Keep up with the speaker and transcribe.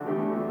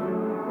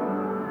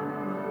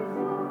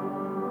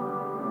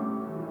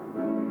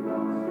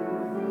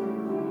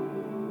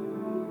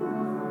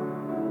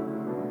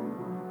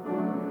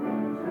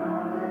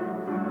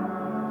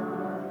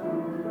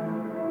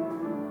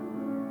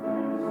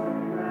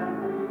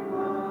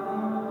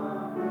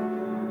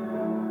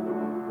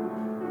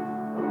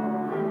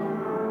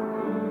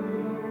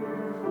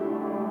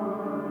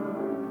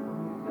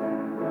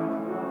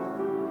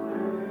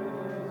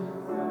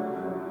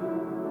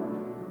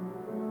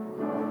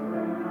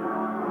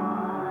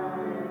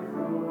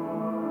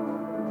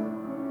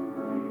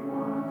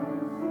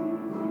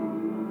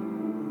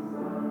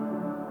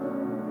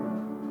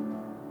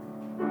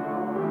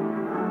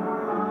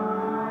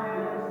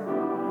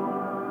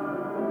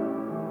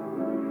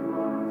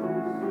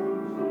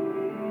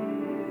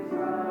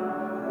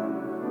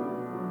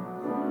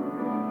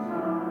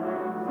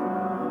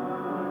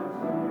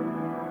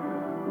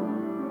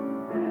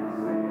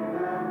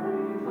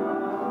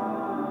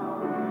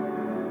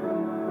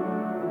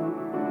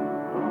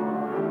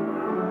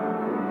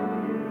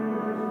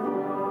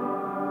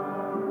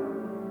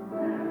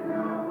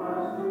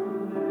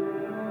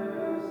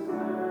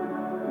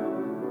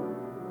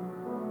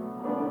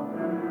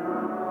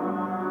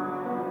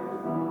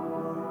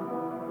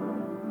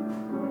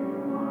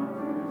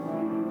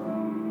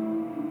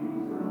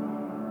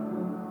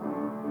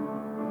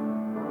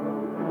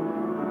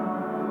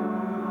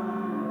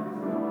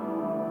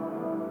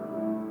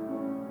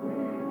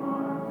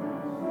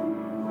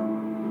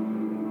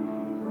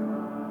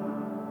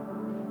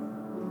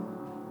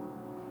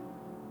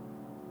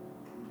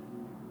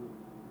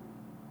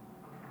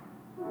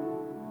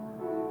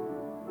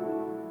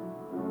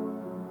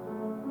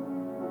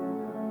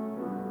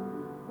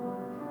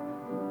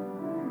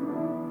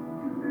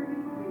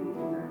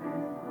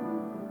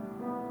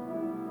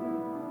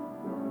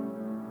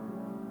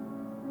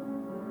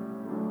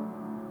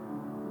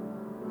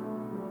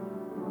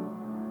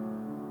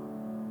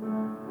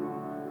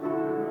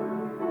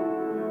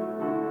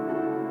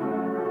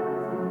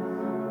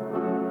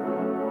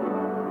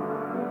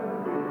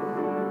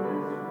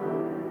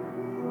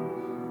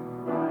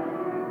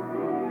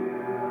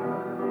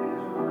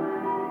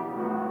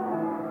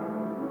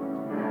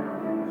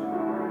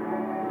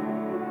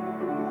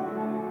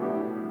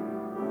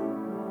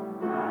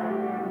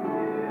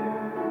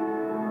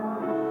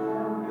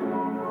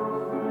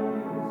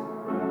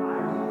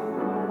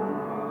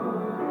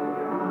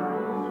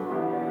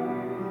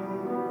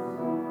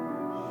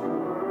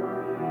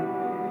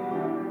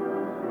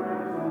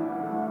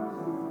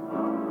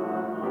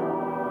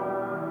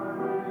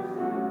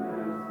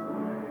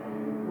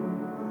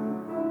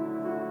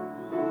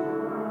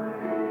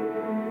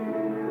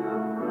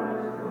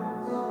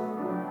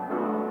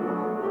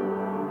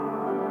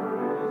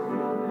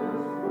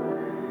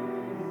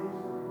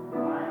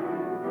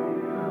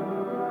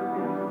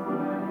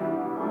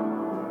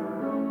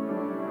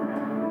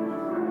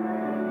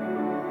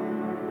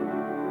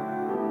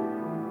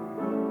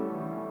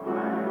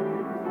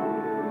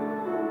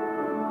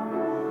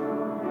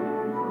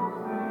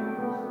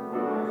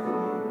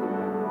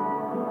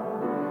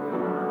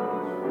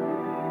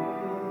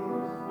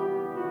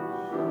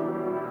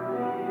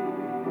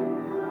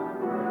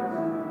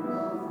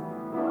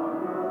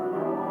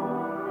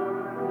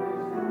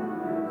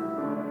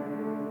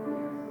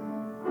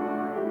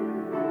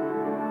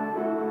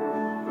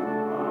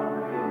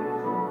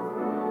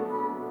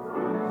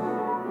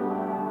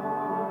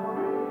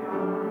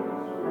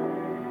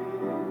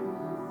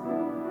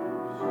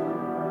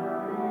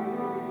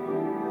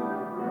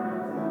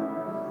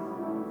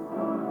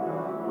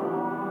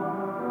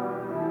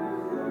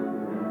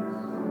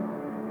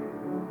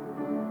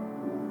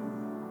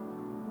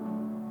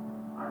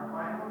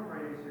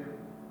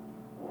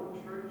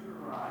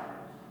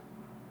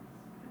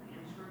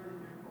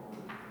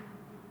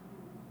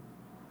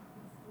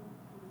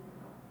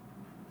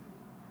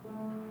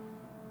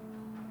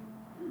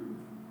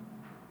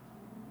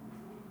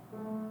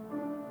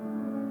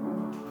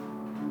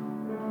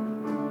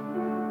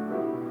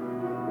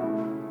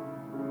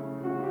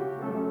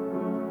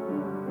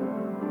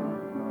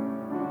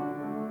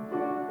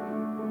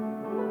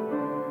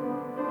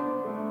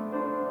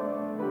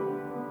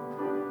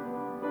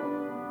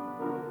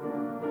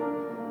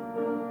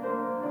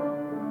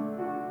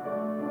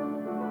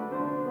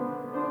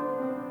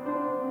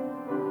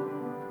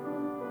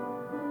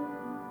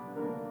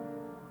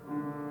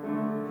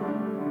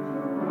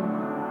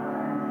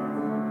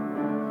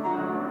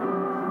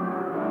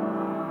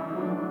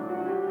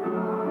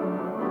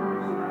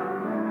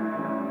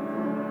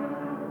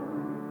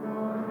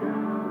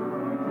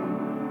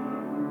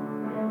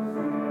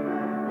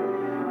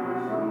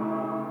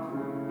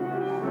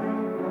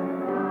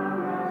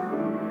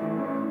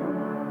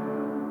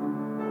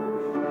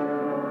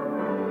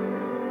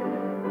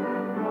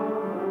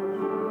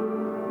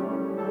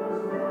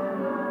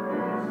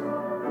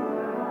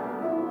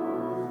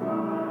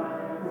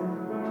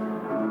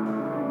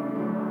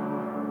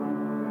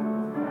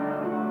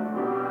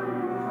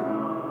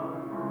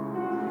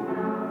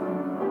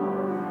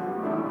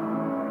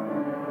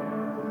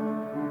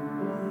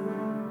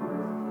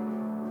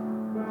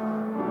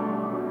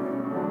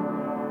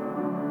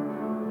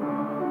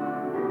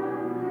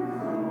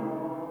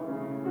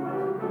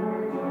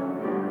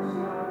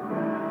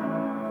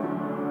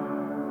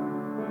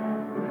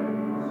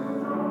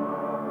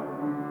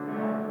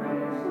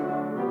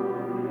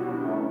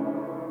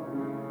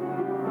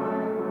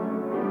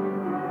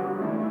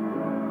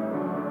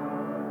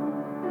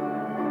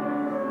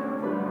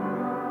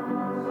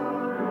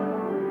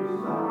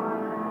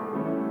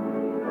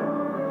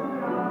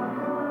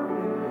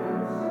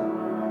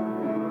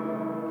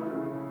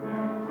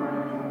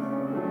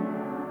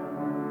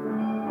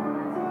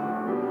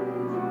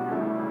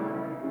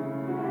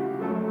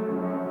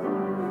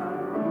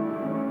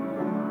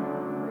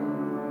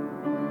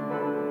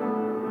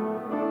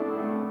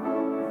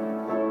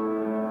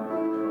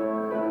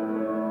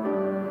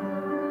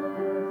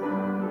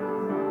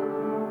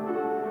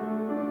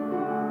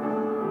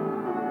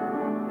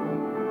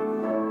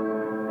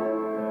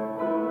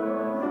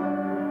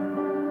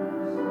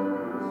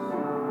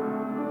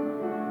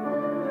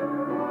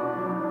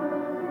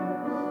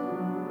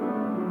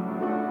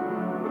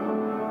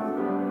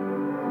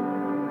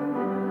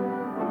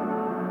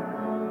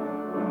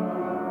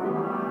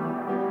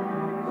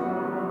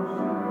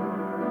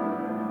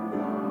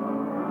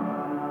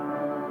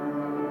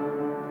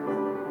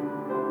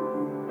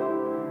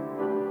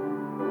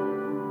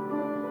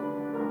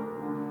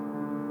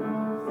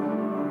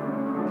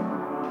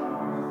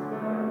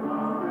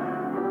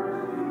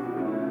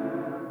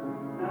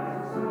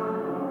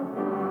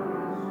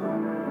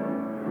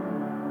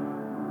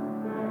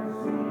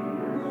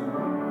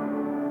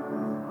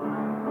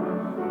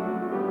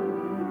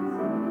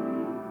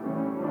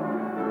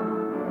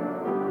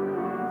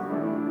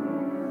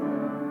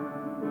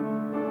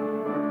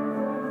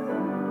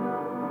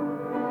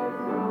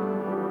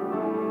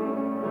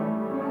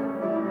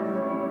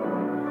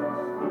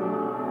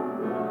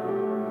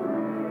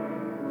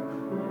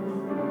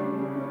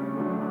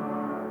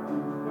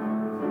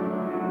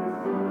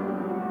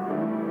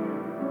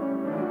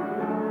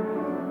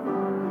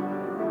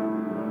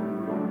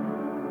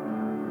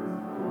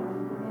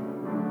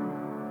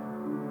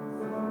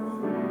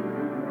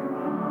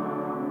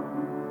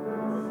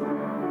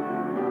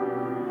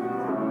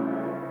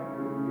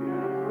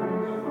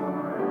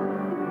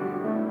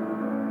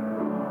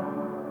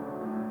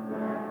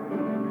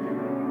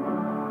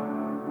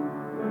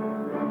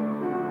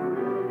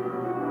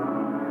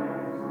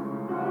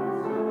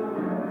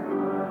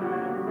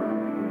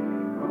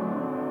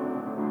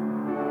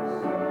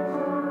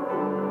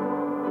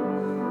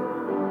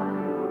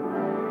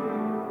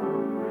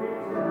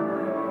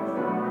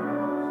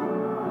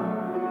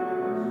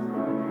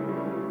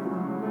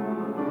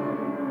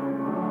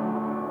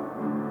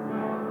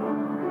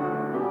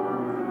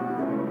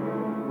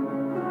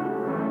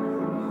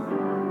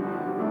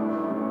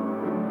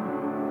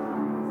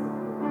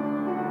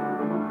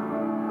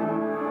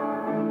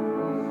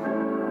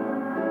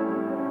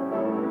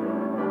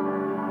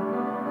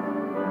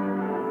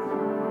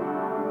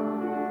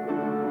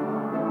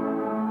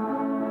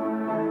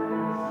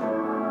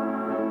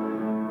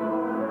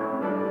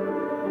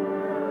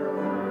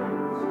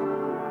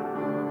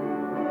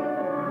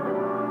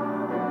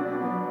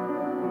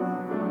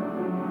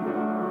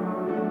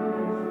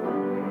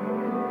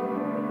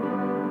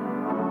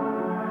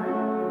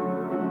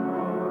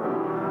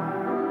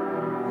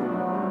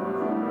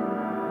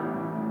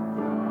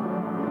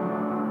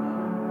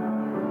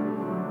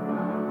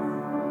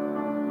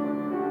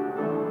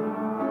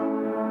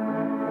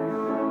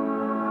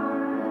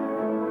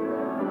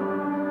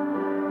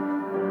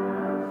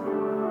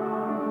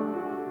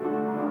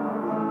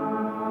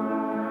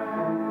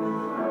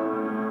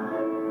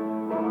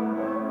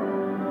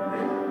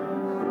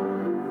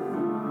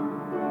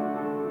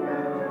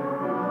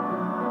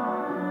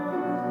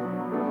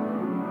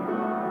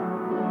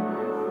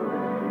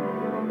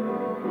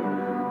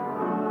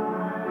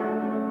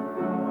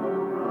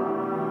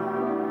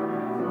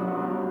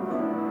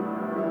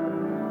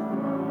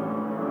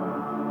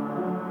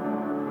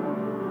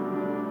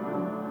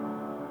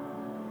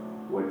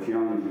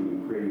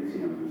challenging praise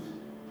hymns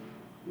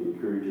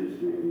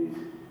encourages me in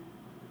these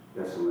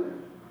desolate,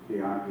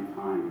 chaotic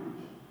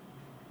times.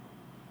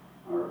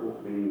 Our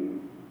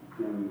opening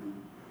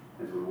hymn,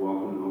 as we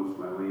welcome those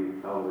by way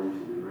of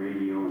television and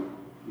radio,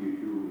 you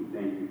too, we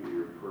thank you for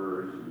your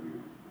prayers and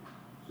your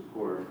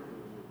support.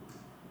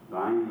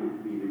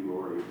 Thine be the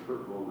glory,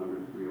 purple number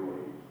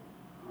 308,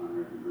 on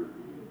our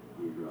birthday,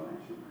 Gabriel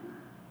Action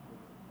Prayer.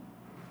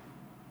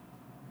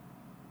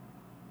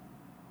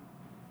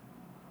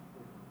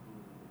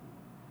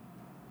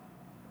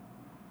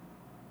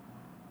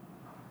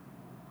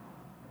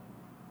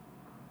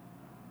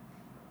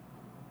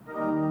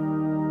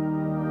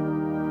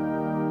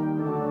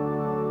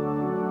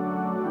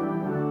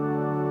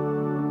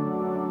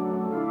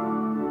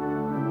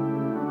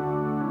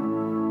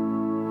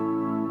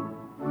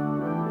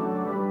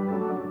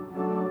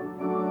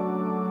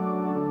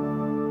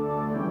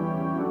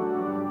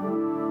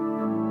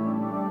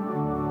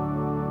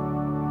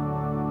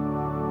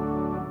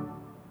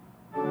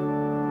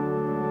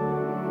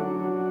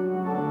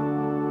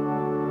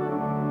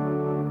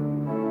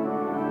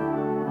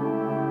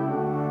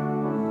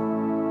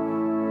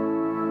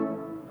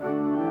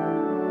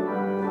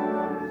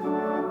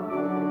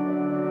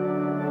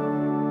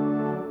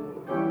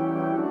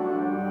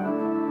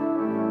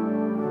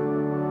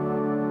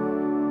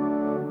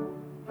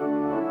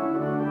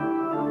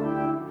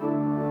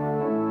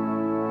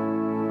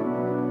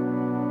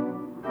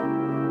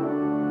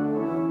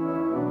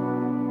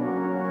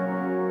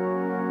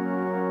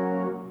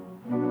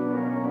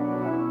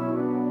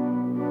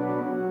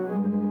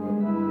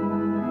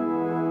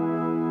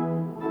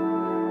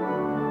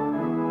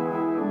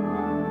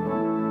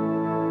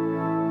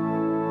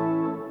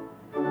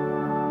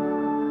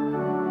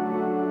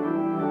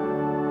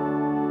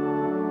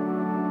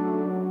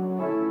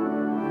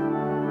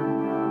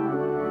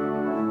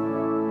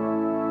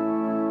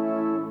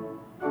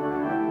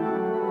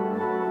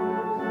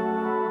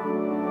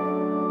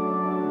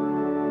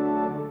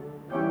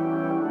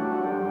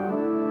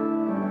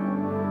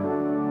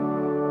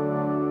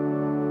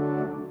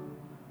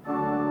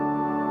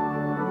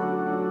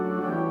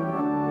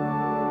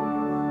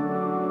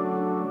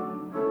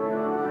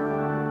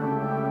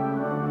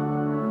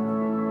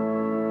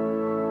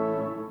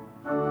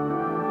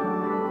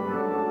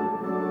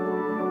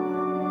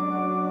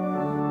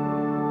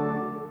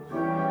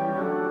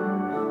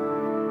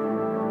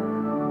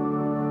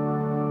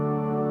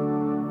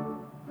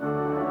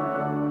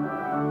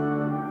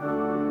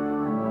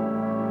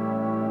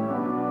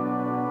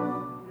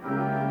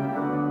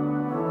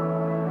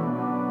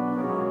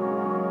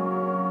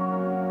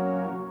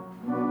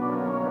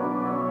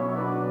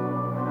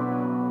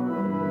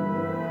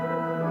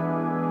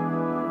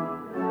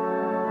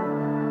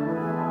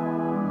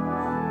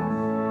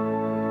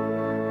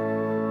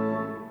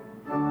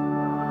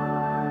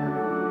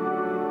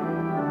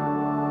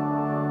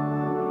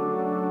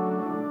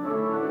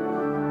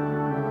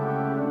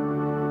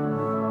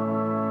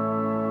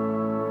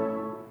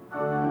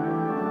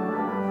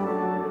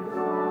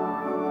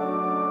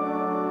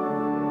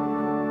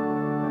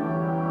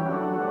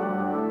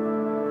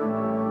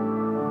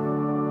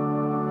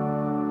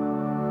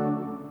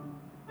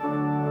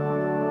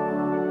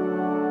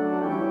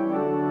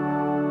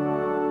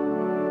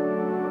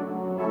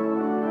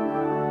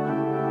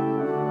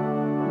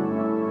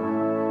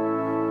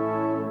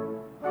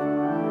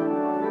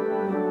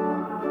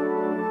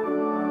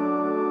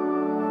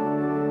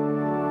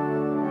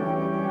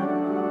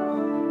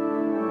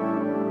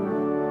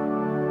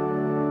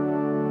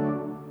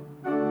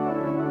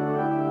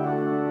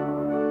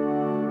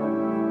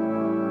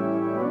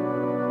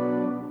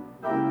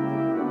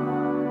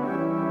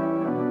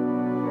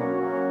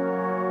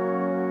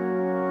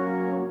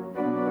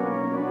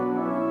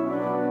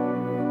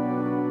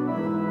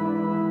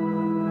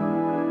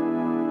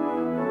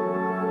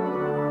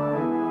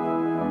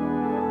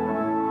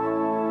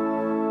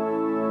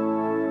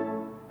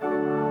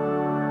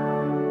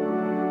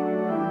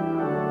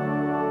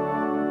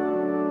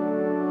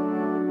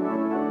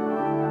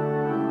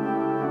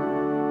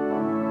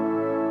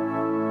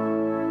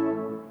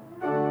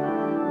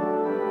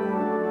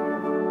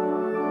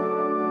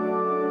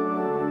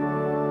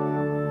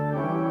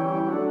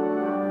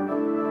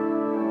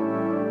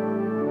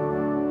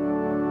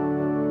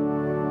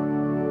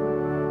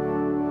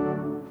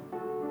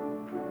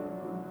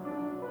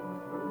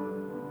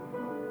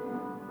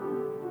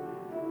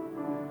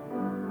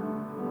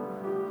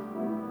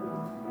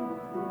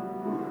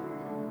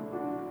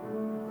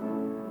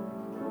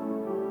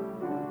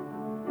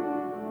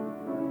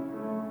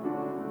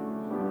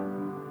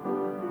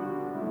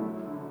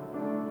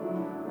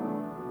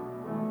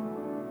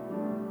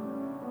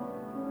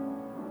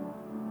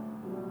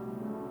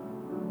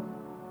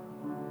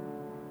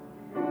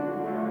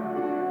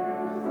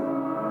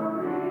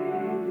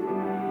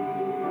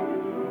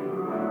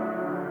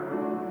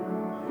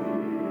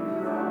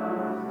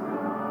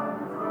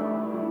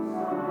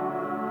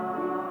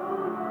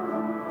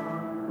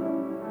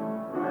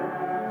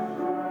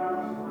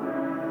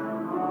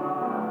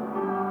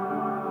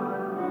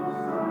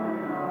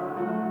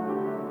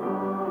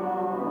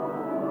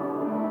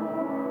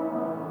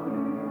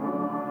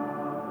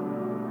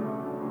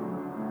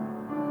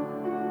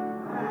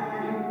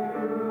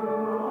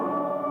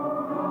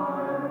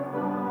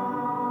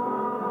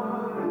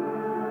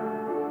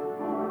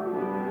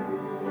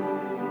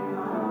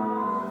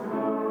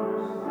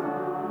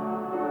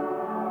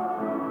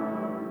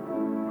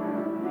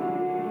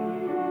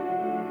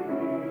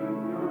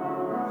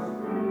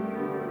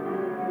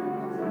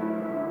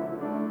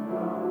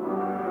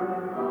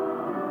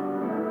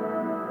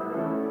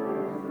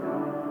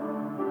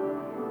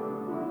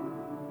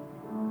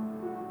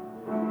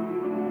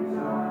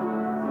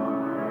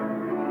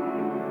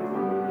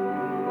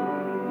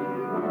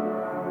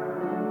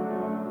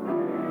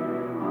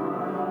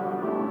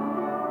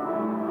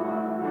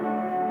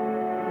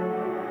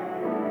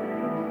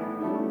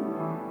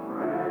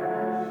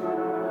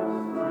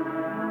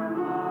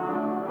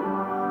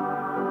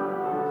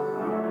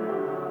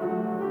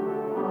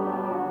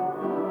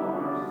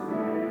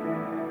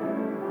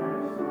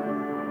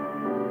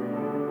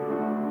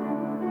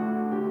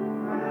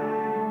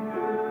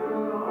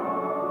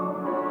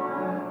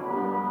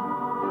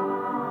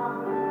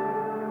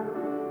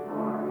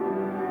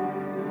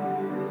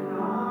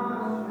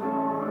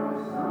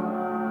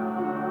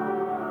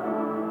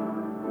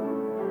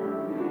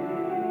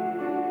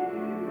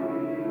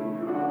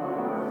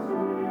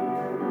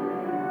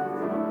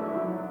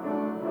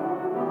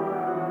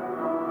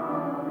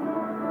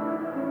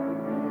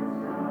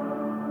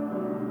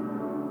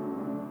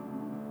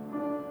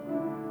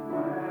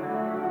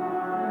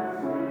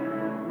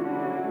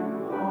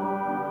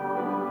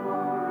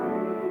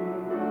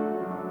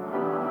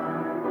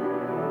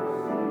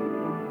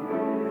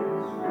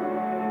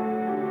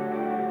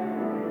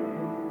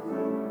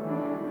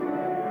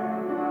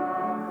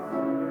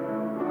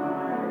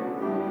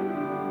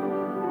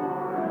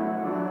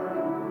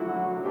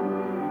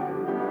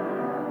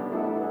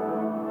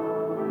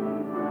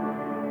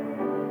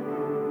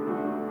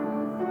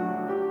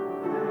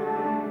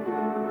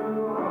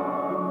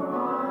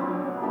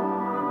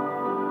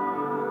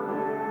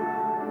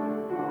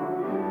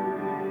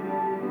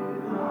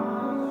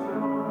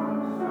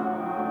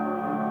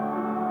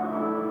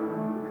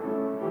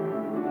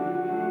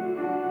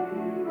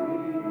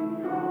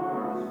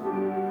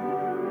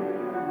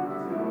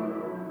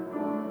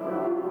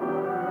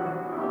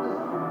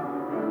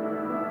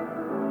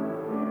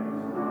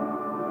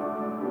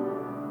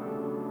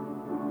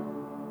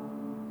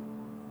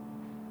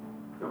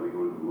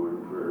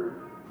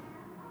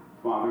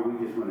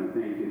 just want to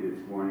thank you this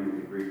morning.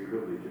 It's a great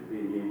privilege of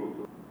being able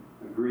to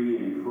agree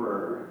in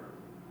prayer.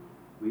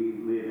 We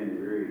live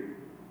in very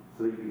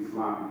sleepy,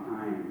 sloppy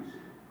times.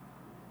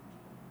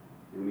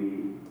 And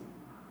we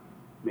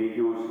make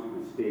no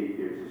mistake,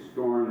 there's a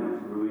storm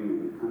that's brewing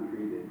in the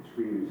country that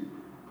screams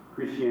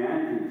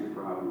Christianity is a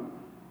problem.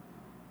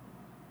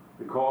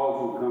 The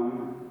calls will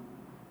come,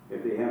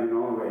 if they haven't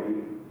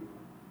already,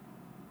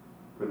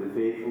 for the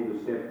faithful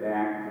to step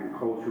back from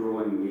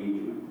cultural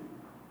engagement,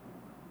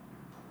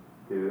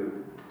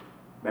 to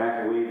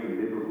back away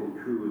from biblical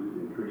truth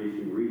and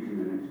tradition,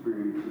 reason, and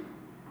experience.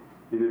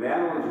 And the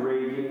battle is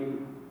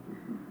raging.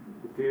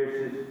 The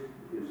fiercest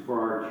is for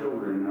our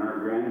children and our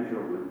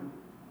grandchildren.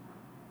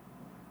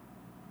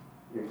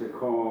 It's a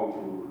call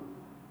to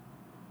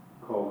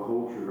call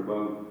culture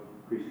above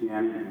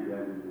Christianity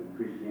rather than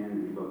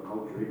Christianity above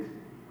culture.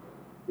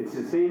 It's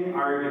the same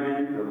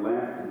argument the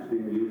left has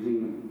been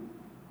using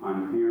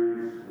on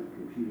parents of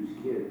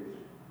confused kids.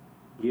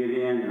 Give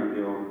in or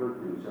they'll hurt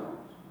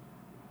themselves.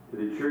 To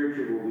the church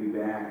it will be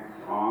back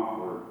off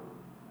or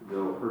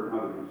they'll hurt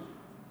others.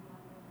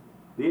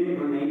 The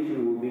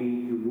inclination will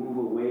be to move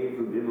away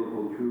from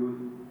biblical truth,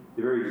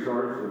 the very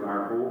source of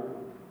our hope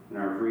and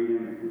our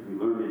freedom, as we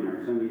learned in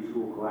our Sunday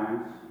school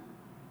class,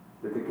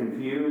 that the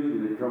confused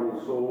and the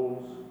troubled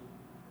souls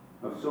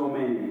of so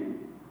many.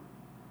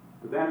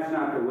 But that's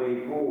not the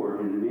way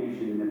forward in a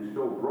nation that's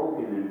so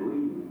broken and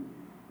bleeding.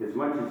 As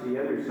much as the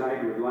other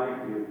side would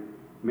like to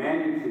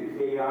manage the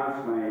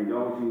chaos by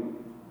indulging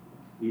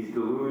these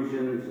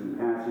delusions and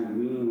passing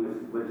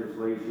meaningless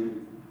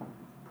legislation,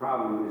 the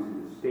problem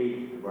isn't the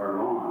state of our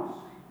laws,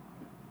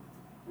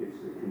 it's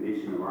the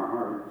condition of our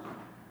hearts.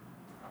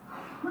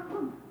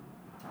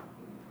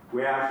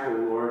 We ask, O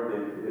Lord,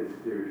 that as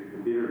there's the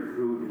bitter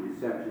fruit of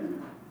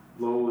deception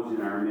flows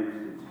in our midst,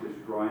 it's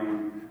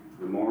destroying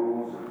the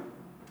morals of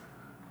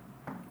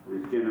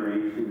this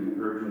generation,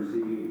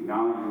 urgency,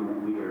 acknowledging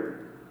that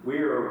we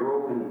are a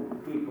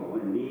broken people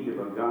in need of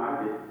a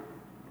God that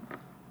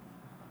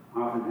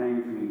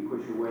oftentimes we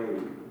push away.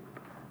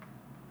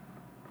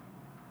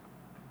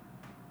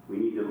 We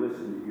need to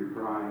listen to your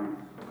cries.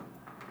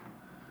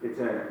 It's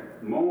a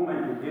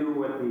moment to do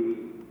what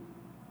the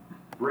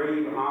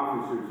brave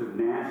officers of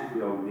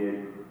Nashville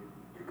did,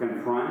 to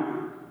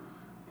confront,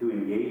 to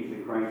engage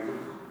the crisis.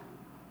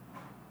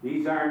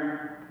 These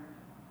aren't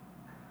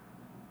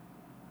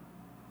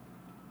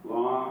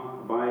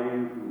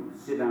law-abiding who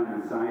sit on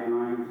the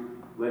sidelines,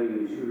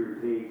 letting the shooter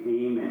take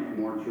aim at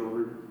more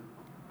children.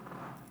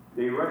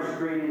 They rush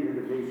straight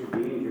into the face of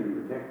danger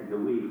and protect the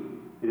weak.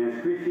 And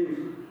as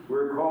Christians,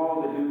 we're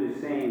called to do the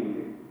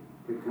same,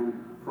 to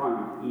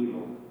confront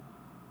evil,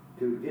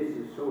 to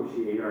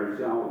disassociate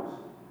ourselves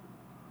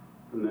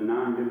from the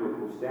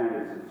non-biblical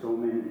status of so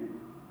many,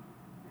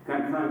 to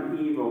confront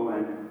evil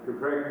and to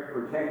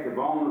protect the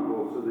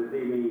vulnerable so that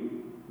they may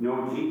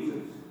know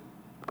Jesus.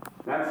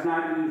 That's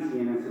not easy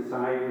in a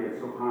society that's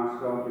so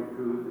hostile to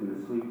truth and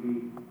the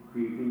sleepy,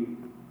 creepy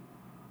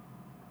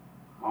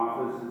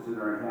offices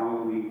that are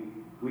held.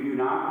 We do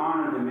not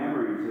honor the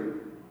memories of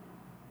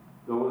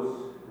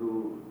those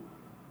who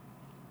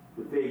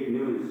the fake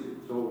news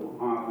so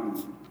often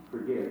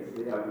forgets.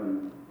 The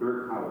Evan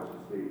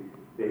Burkhouses,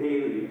 the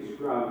Haley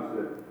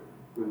Scruggs,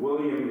 the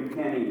William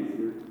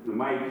McKennies, the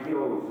Mike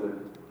Hills, the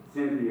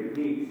Cynthia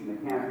Peaks, and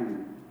the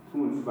Catherine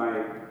Kuntz.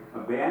 By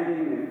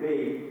abandoning the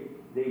faith,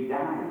 they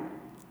died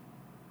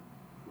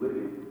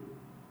living.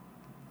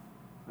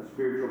 A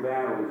spiritual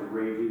battle is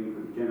raging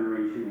for the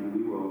generation, and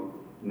we will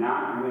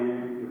not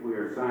win if we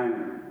are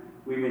silent.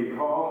 We've been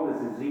called,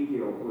 as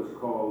Ezekiel was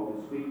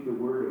called, to speak the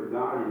word of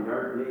God in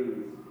dark days,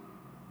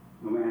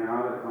 no matter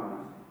how the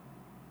cost.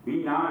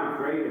 Be not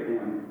afraid of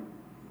them,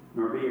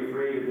 nor be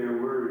afraid of their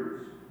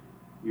words.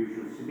 You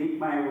shall speak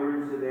my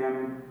words to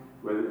them,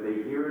 whether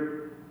they hear it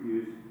or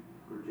use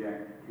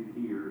project to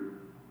hear,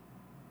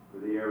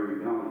 for they are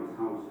rebellious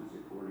houses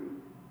according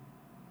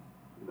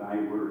to thy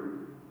word.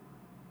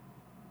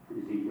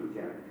 Ezekiel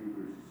chapter 2,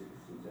 verses 6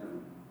 and 7.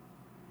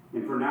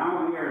 And for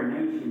now we are a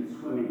nation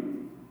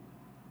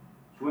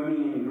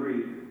swimming in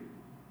grief.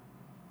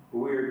 But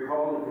we are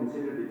called to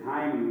consider the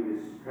timing of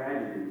this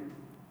tragedy.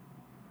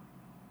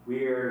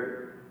 We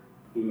are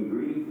in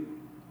grief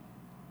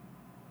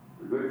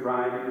for Good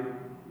Friday,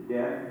 the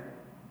death,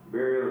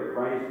 burial of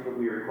Christ, but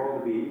we are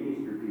called to be an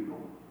Easter people.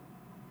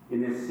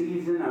 In this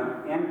season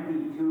of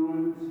empty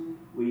tombs,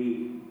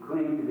 we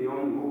cling to the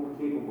only hope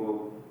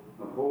capable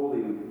of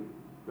holding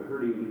the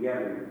hurting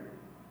together.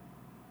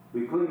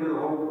 We cling to the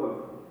hope of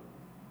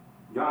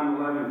John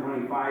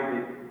 11:25,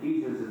 that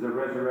Jesus is the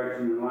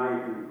resurrection and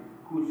life, and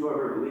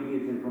whosoever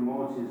believes and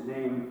promotes his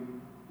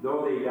name,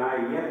 though they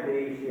die, yet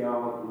they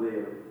shall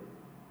live.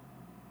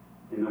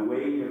 In the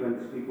weight of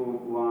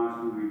unspeakable loss,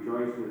 we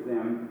rejoice with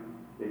them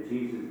that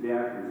Jesus'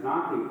 death is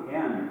not the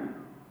end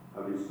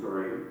of his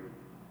story,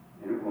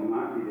 and it will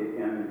not be the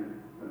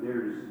end of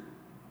theirs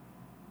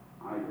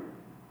either.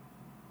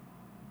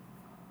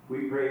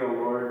 We pray, O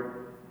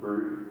Lord,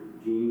 for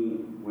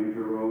Jeannie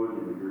Winterroad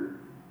and her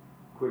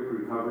quick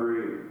recovery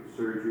of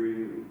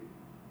surgery.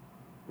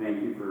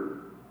 Thank you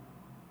for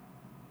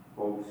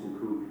hopes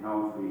improved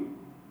health. We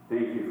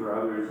thank you for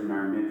others in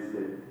our midst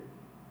that,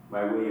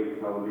 by way of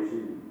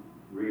television,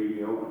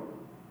 radio,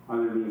 and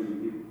other means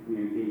of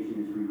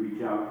communication, as we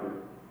reach out to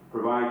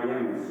provide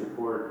them with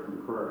support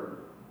and prayer.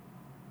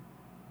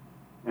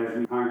 As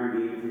we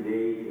congregate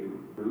today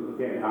to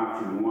look at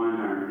option one,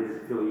 our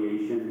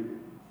disaffiliation,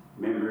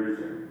 members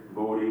are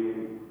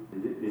voting,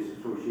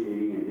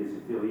 disassociating and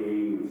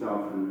disaffiliating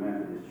themselves from the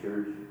Methodist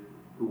Church,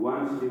 who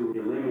wants to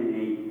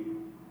eliminate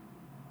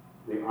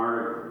the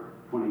Article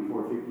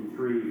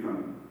 2453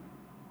 from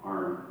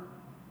our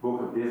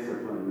Book of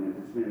Discipline,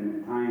 that has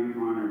been a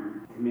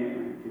time-honored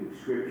commitment to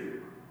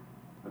Scripture,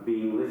 of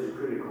being less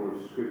critical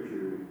of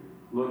Scripture,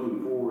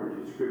 looking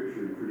forward to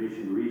Scripture and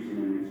tradition, reason,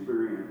 and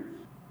experience.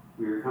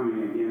 We are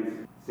coming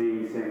against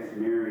same-sex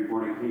marriage,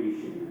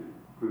 fornication,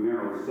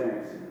 premarital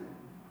sex, and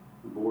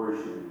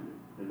abortion,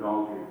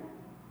 adultery.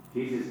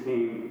 Jesus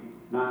came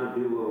not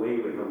to do away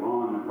with the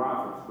law and the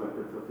prophets, but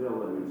to fulfill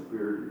them in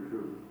spirit and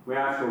truth. We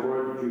ask the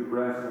Lord that you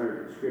bless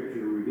our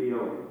Scripture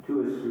revealed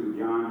to us through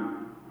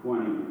John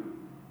 20,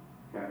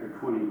 chapter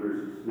 20,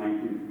 verses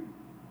 19,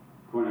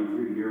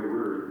 23, your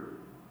word.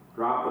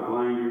 Drop the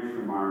blinders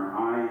from our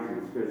eyes,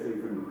 and especially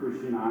from the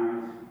Christian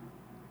eyes.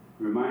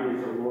 Remind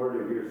us, O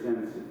Lord, of your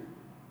sense of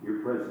your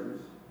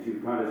presence.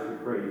 You've taught us to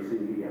pray,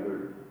 sing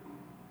together,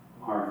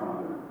 Our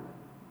Father,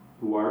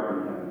 who art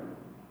in heaven,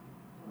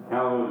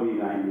 hallowed be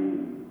thy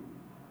name.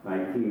 Thy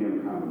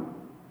kingdom come,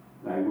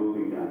 thy will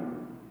be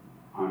done,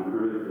 on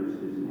earth as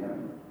it is in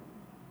heaven.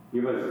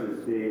 Give us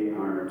this day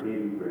our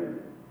daily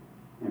bread,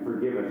 and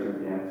forgive us our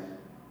debts,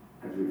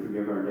 as we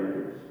forgive our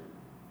debtors.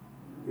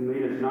 And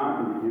lead us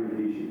not into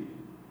temptation,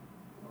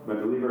 but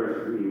deliver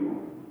us from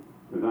evil.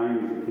 For thine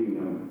is the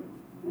kingdom,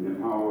 and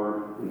the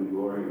power, and the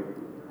glory,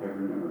 ever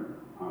and ever.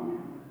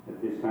 Amen. At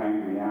this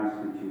time, we ask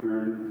that you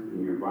turn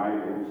in your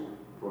Bibles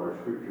to our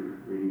Scripture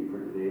reading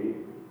for today.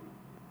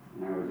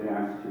 And I was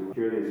asked to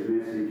share this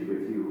message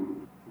with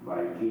you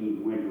by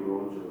Jean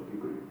Winterroad, so if you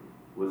could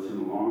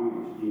listen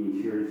along as Jean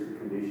shares the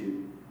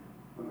condition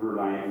of her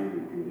life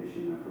and the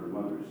condition of her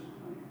mother's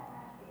life.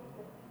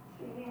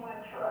 Jean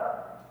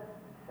Winterroad,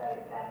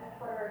 say thanks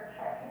for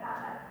checking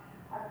on us.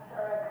 I'm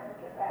sorry I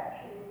couldn't get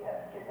back to you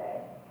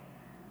yesterday.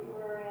 We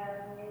were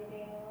in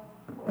meeting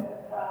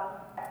with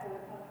taxes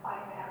and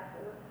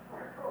finances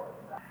for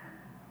both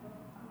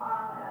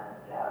Mom and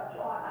Joe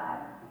and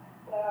I.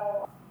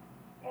 So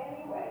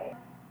anyway,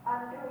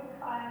 I'm doing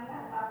fine.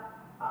 I'm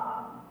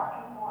not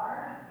talking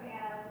more,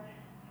 and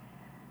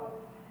was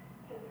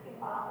to see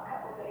Mom a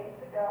couple days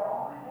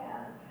ago,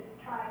 and she's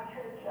trying to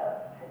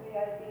adjust to the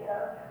idea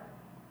of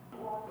she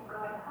won't be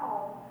going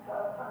home.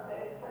 So some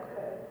days are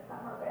good,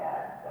 some are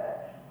bad,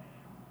 but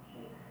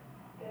she's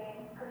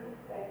staying pretty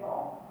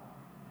stable.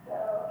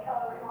 So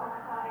tell everyone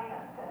hi,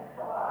 and thanks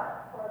a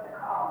lot for the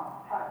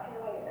call. Talk to you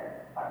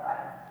later.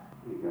 Bye-bye.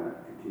 May God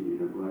continue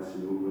to bless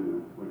and move in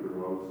the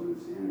Winterroads and the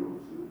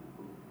Sandals and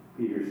the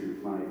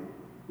Peterson's life.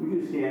 Would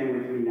you stand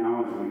with me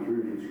now as we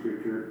turn to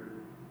Scripture,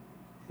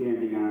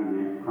 standing on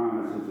the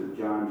promises of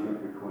John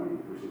chapter 20,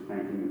 verses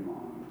 19 and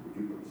following. Would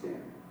you please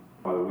stand?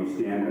 Father, we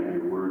stand on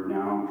your word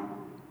now.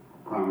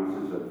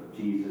 Promises of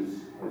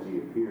Jesus as he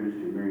appears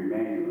to Mary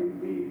Magdalene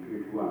may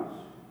appear to us.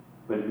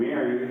 But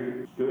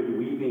Mary stood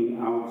weeping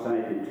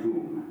outside the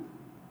tomb.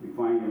 We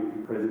find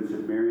the presence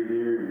of Mary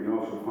there, and we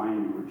also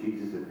find where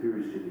Jesus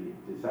appears to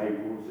the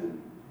disciples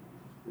in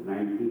the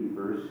 19th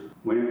verse.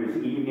 When it was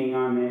evening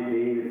on that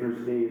day, the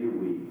first day of the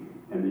week,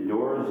 and the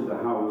doors of the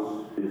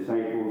house the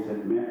disciples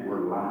had met were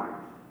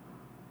locked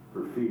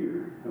for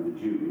fear of the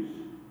Jews,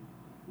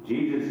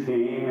 Jesus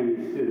came and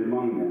he stood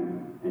among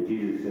them, and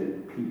Jesus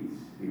said, "Peace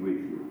be with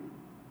you."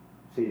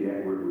 Say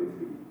that word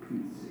with me.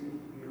 Peace.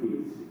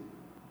 Peace.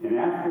 And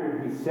after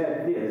he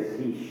said this,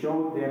 he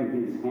showed them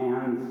his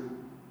hands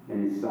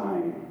and his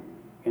side.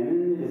 And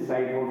then the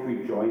disciples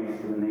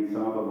rejoiced when they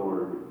saw the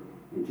Lord.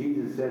 And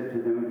Jesus said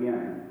to them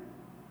again,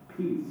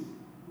 "Peace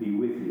be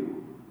with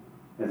you.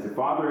 As the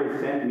Father has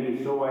sent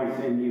me, so I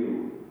send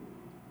you."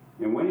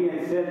 And when he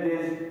had said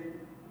this,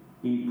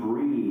 he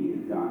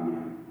breathed on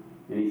them.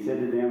 And he said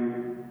to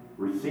them,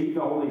 "Receive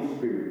the Holy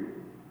Spirit.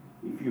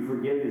 If you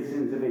forgive the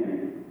sins of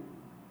any,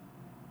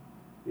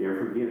 they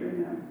are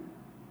forgiven them.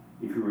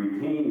 If you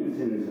retain the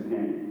sins of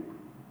any,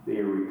 they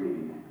are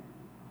retained."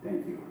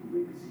 Thank you. You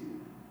may be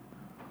seated.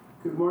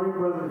 Good morning,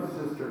 brothers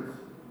and sisters.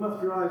 You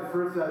must realize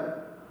first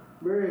that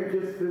Mary had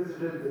just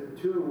visited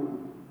the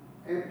tomb,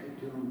 empty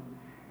tomb,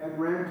 and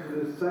ran to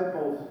the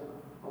disciples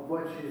of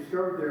what she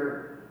discovered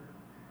there,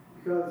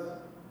 because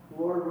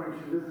the Lord, when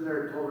she visited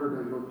her, told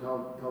her to go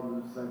tell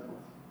the disciples.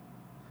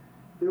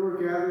 They were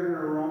gathered in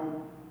a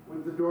room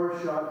with the door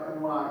shut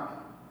and locked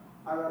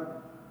out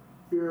of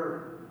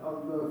fear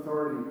of the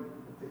authority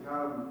that they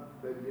caught them,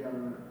 they'd be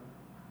under there.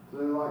 So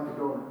they locked the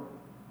door.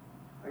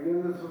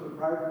 Again, this was a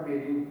private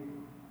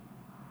meeting,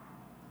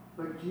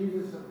 but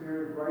Jesus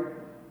appeared right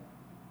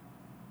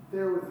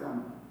there with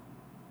them.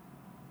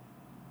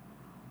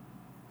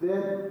 They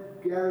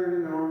had gathered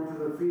in the room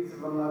for the Feast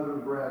of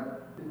Unleavened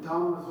Bread, and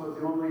Thomas was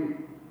the only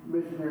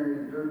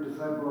missionary or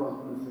disciple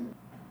that was missing.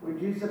 When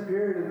Jesus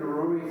appeared in the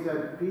room, he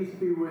said, "Peace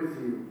be with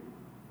you."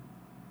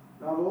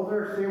 Now, those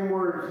are the same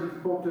words he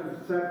spoke to the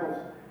disciples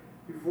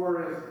before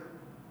his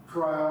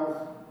trials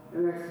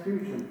and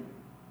execution.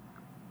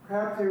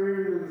 Perhaps they were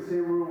even in the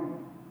same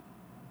room.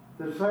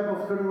 The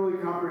disciples couldn't really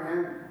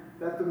comprehend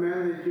that the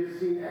man they'd just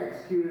seen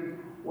executed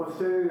was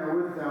sitting there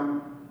with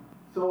them.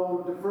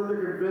 So, to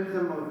further convince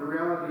them of the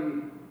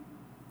reality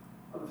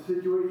of the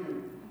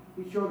situation,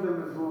 he showed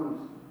them his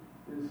wounds,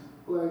 his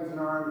legs and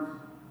arms,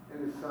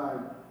 and his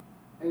side.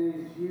 And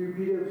he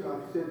repeated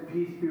himself. He said,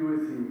 "Peace be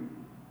with you.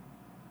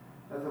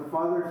 As the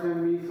Father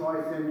sent me, so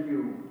I send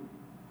you."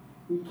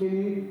 He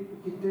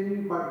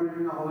continued by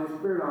breathing the Holy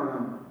Spirit on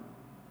them.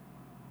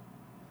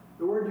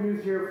 The word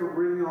used here for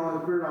breathing the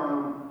Holy Spirit on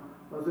them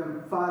was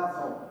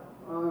emphazo,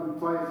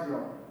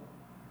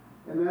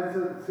 and that's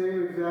the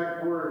same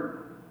exact word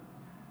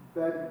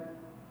that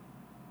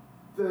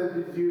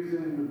is used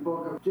in the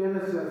book of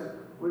Genesis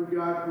when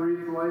God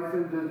breathed life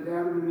into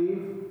Adam and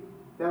Eve.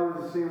 That was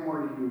the same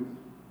word he used.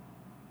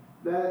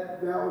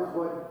 That was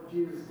what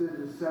Jesus did to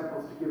the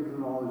disciples to give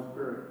them the Holy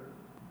Spirit.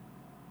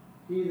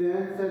 He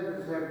then said to the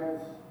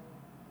disciples,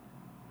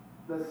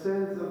 the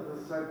sins of the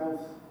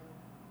disciples,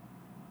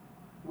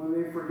 when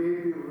they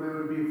forgave people, they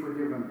would be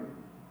forgiven.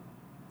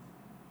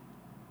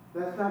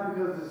 That's not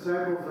because the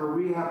disciples or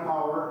we have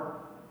power.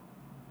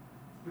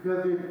 It's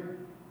because the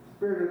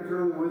Spirit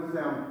internally with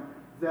them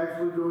is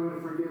actually doing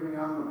the forgiving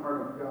on the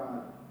part of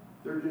God.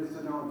 They're just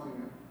announcing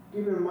it.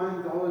 Keep in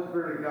mind the Holy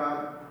Spirit of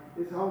God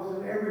is housed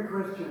in every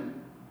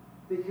Christian.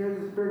 They carry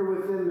the Spirit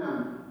within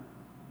them.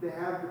 They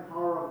have the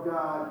power of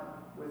God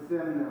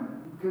within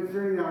them.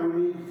 Considering that,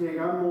 we need to take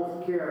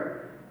utmost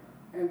care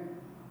and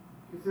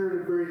consider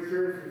it a very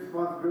serious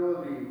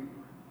responsibility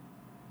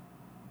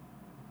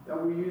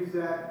that we use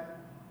that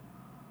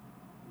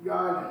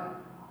God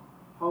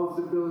housed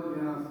ability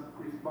in us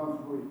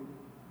responsibly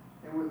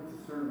and with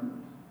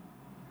discernment.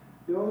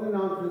 The only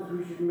announcements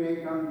we should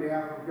make on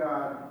behalf of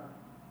God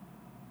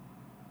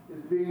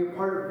is being a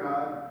part of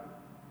God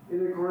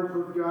in accordance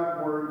with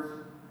God's words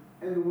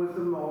and the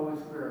wisdom of the Holy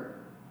Spirit.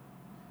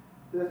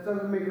 That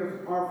doesn't make us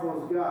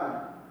powerful as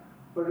God,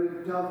 but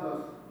it tells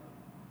us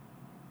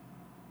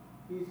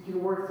He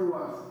can work through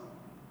us.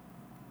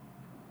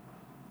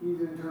 He's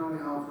internally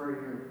housed right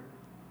here.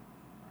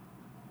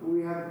 And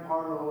we have the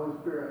power of the Holy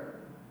Spirit.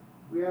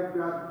 We have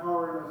God's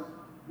power in us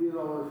via the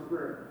Holy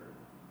Spirit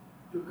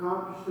to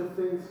accomplish the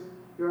things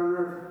here on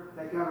earth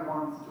that God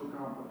wants to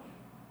accomplish.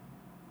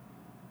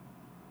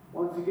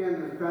 Once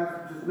again, this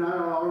passage does not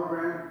allow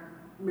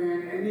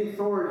man any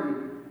authority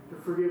to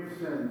forgive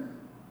sins.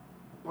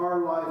 The power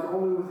lies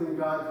only within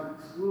God's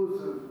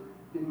exclusive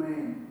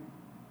domain.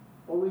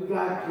 Only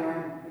God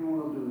can and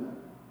will do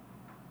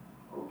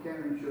that. Or can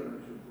and should,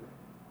 I should say.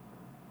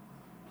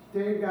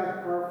 Containing God's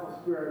powerful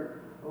Spirit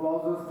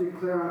allows us to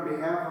declare on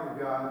behalf of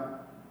God,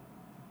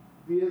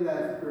 via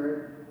that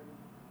Spirit,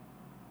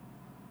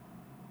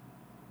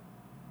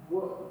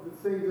 the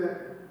things that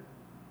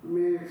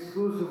remain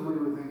exclusively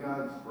within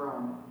God's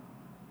realm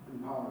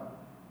and power.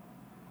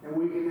 And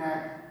we can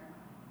act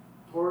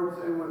towards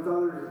and with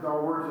others with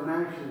our words and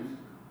actions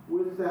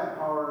with that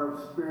power of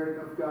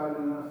Spirit of God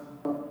in us.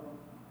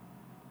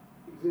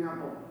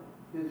 Example,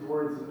 His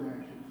words and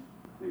actions.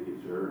 Thank you,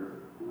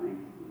 sir. Mike.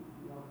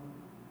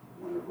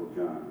 Wonderful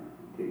job.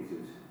 He takes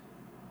his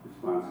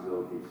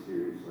responsibility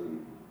seriously,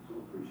 so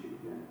appreciate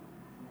that.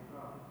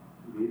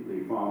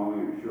 Immediately following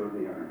or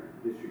shortly, our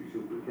district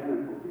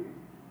superintendent will be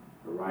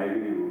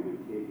arriving and we'll be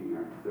taking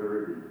our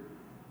third and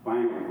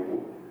final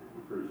vote.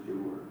 The first two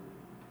were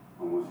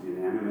almost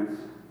unanimous.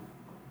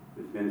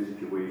 There's been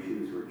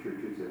situations where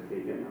churches have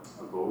taken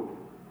a vote,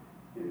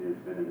 and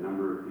there's been a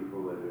number of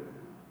people that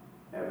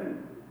haven't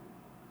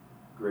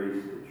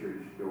graced the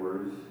church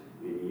doors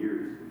in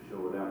years who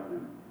showed up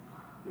and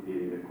they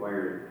didn't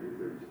acquire a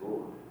 2/3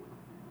 vote.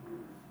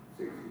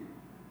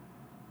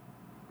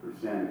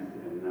 60%,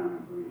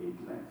 and we need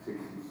like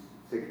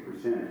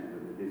 66% of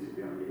the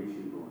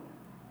disaffiliation vote.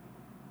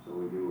 So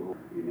we do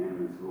a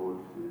unanimous vote.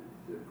 It's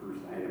the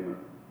first item of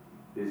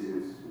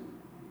business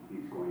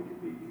he's going to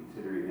be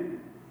considering, and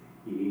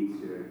he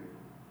needs to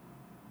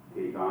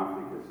take off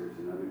because there's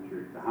another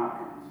church, the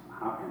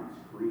Hopkins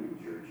Korean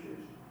Church,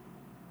 is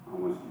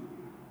almost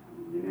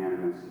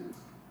unanimous in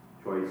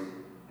choice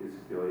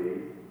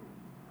disaffiliate,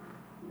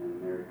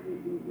 and they're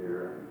taking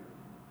their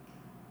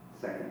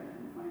second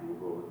and final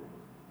vote.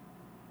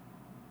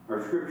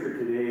 Our scripture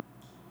today,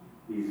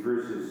 these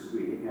verses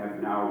we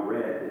have now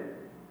read,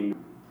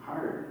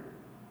 hard,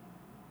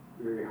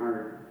 very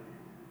hard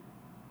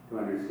to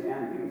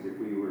understand things if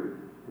we were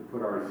to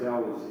put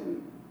ourselves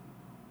in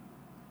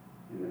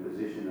the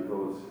position of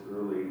those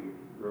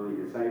early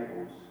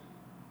disciples.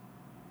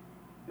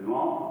 And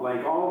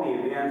like all the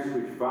events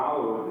which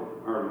followed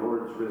our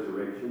Lord's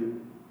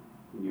resurrection,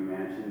 can you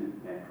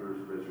imagine that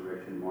first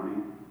resurrection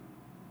morning?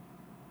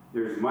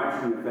 There's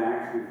much in the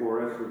facts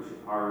before us which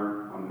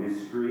are a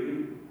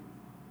mystery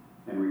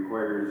and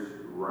requires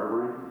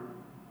reverent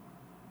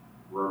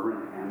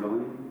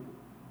handling.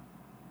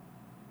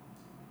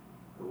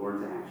 The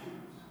Lord's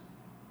actions.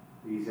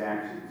 these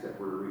actions that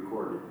were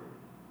recorded.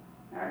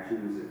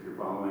 Actions, if you're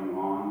following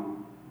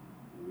along,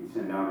 we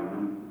send out a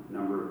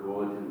number of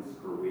bulletins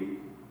per week,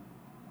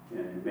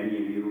 and many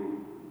of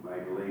you, by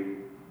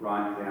delayed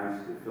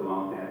broadcast, to fill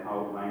out that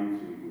outline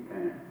so you can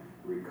kind of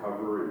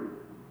recover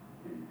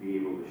and be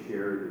able to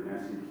share the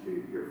message to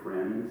your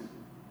friends.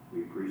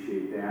 We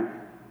appreciate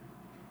that.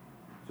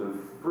 So the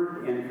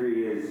first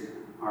entry is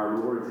our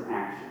Lord's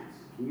actions.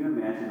 Can you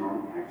imagine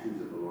all the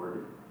actions of the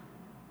Lord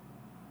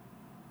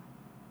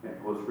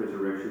at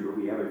post-resurrection? But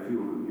we have a few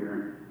of them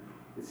here.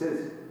 It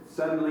says,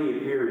 suddenly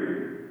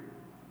appearing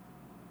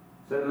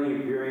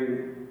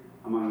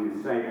among the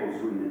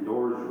disciples when the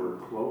doors were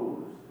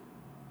closed.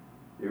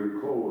 They were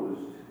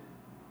closed,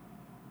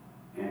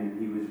 and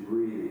he was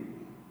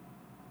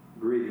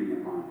breathing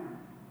upon them.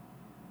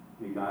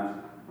 May God's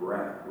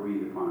breath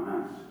breathe upon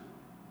us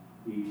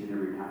each and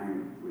every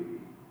time we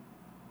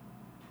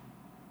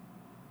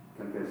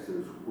confess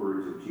those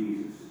words of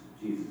Jesus.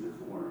 Jesus is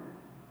Lord.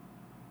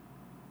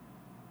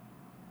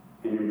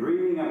 And in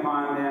breathing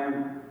upon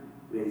them,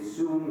 they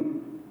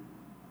soon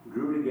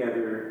drew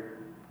together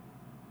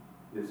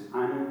this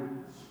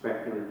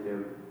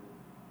unspeculative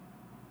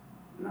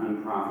and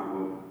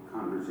unprofitable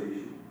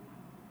conversation.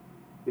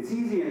 It's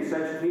easy in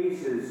such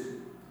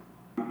cases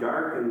to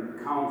darken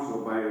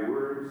counsel by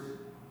words.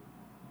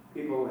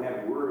 People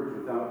have words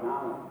without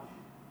knowledge.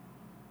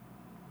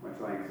 Much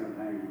like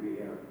sometimes we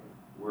have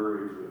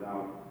words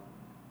without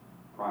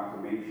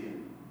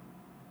proclamation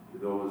to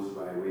those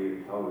by way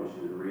of television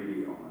and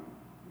radio.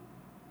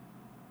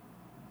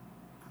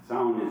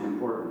 Sound is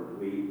important.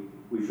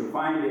 We shall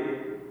find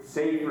it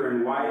safer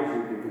and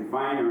wiser to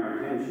confine our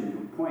attention to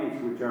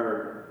points which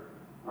are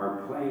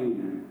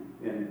plain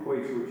and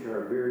points which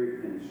are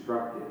very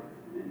instructive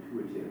and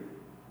intuitive.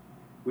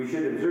 We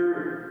should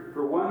observe,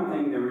 for one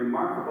thing, the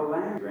remarkable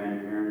language.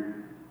 Grandparents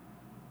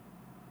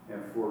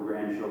have 4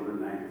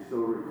 grandchildren. I can still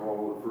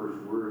recall the first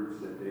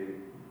words that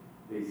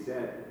they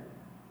said.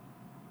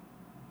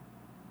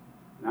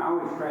 And I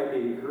always tried to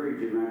encourage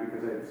them, not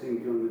because I'd sing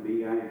to them the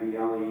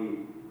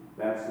B-I-B-L-E.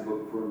 That's the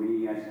book for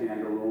me. I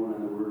stand alone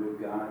in the Word of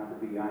God,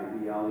 the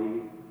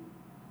B-I-B-L-E.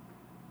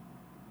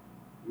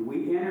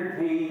 We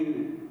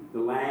entertain the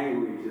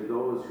language of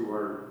those who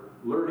are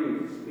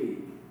learning to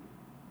speak.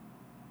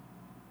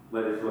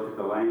 Let us look at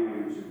the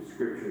language of the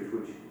Scriptures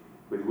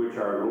with which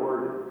our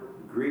Lord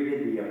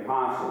greeted the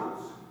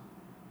apostles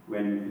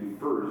when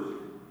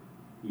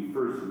he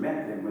first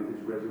met them with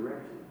his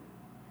resurrection.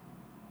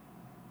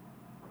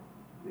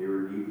 They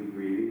were deeply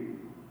grieving.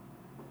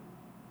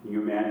 Can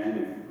you imagine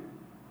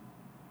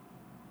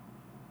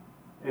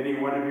if any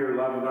one of your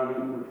loved ones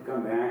were to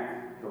come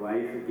back to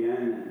life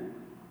again and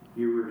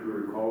you were to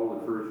recall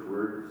the first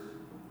words?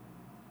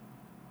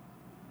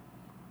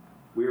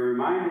 We are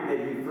reminded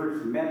that he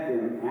first met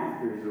them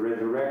after his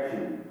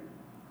resurrection.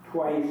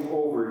 Twice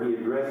over he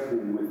addressed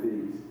them with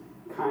these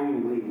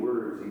kindly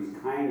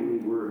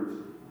words,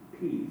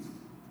 peace.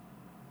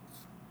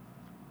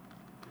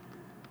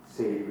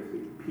 Say it with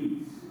me,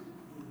 peace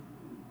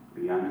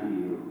be unto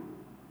you.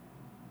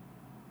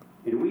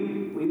 And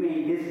we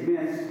may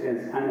dismiss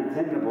as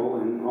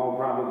unattainable in all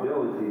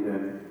probability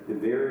the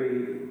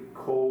very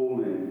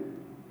cold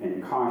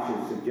and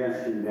cautious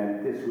suggestion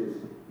that this was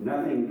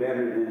nothing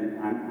better than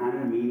an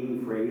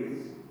unmeaning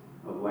phrase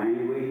of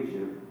language,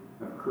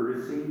 of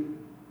courtesy.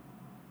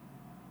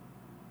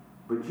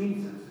 But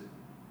Jesus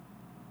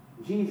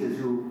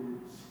who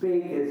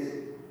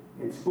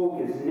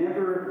spoke as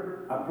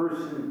never a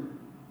person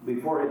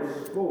before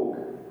it spoke,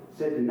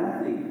 said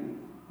nothing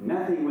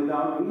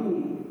without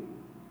meaning.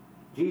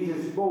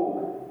 Jesus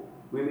spoke,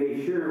 we may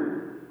be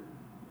sure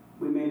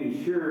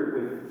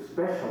with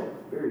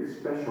very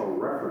special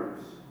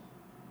reference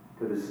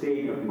to the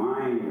state of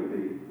mind of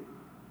the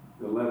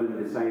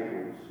 11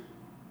 disciples,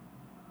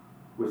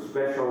 with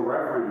special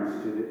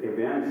reference to the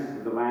events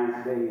of the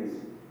last days,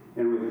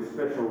 and with a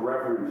special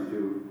reference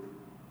to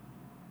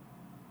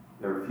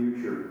their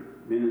future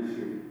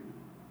ministry,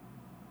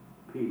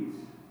 peace.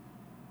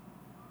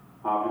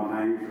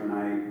 Oftentimes when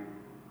I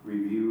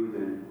review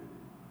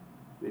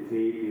the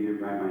tape, either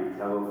by my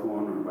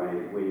telephone or by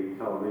way of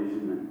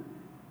television, and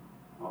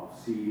I'll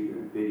see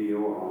the video,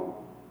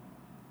 I'll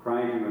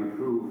try to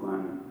improve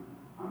on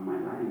my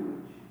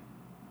language,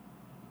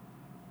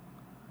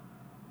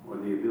 or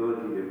the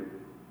ability to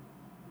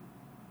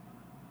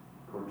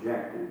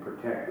project and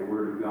protect the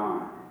Word of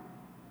God.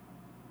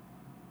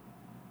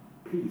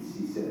 Peace,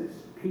 he says,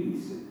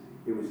 peace.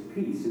 It was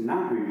peace and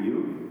not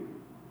rebuke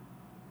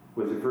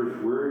was the first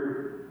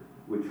word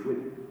with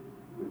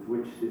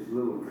which this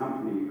little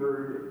company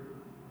heard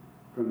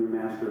from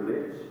their master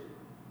lips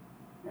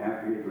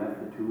after he had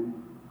left the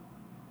tomb.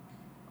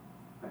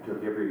 I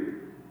took every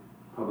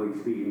public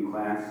speaking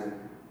class that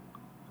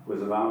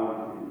was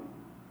allowed in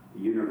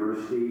the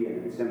university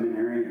and in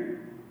seminary,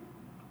 and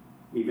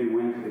even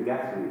went to the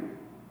Guthrie,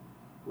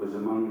 was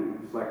among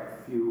the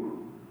select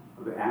few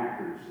of the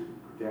actors and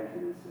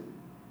projectionists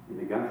in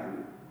the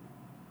Guthrie.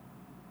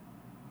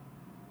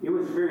 It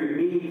was very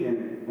meet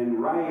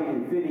and right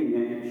and fitting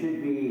that it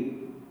should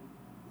be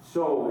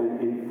so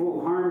in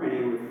full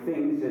harmony with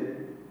things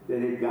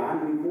that had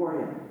gone before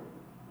him.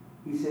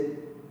 He said,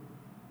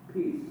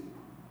 peace.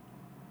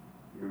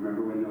 You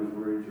remember when those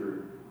words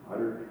were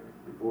uttered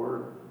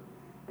before?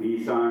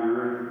 Peace on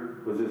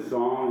earth was a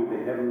song of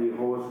the heavenly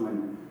host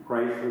when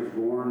Christ was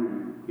born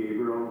and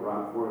Gabriel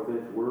brought forth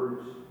its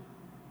words.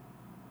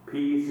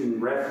 Peace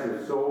and rest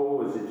of soul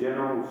was a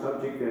general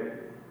subject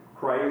that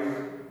Christ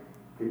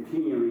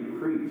continually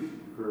preached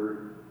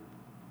for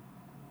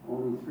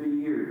only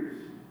 3 years.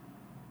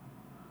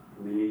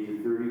 From the age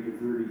of 30 to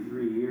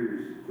 33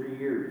 years, 3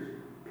 years.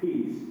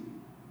 Peace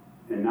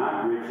and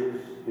not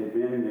riches had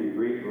been the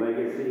great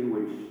legacy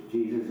which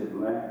Jesus had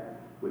left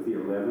with the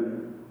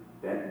 11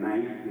 that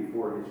night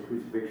before his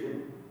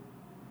crucifixion.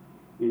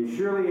 And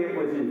surely it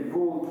was in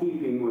full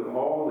keeping with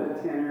all the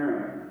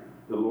tenor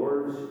of the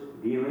Lord's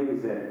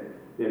dealings that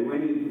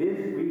when he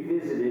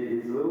revisited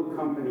his little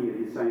company of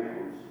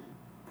disciples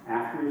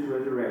after his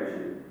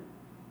resurrection,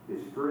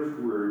 his first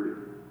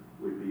word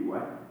would be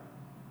what?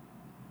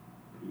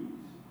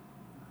 Peace.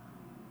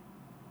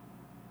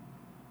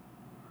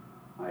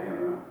 I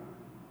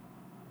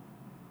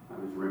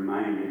was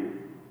reminded,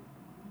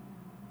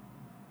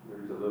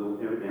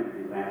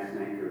 evidently last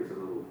night there was a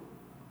little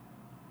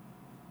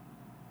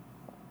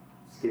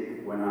skit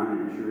that went on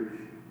in church.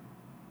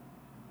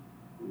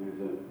 And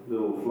there's a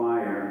little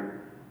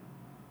flyer,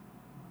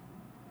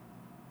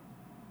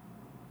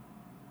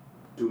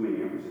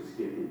 assuming it was a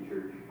skit in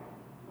church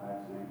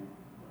last night,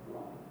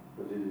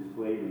 because it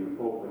displayed in the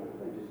pulpit.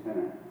 I just kind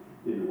of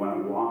didn't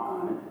want to walk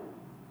on it.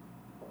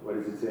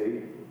 What does it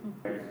say?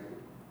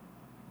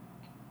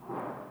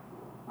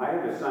 I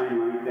have a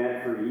sign like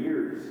that for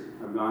years.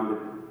 I've gone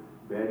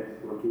to bed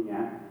looking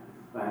at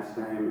last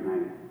time,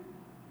 and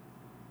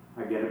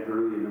I get up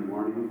early in the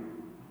morning.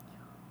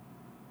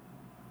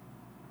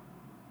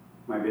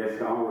 My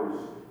best hours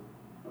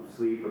of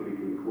sleep are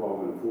between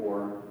 12 and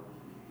 4.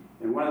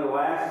 And one of the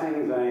last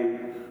things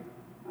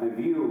I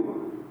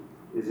view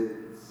is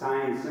a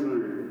sign similar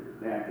to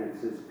that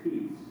says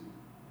peace.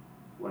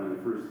 One of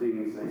the first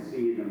things I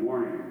see in the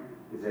morning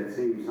is that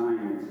same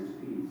sign that says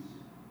peace.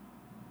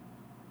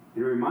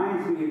 It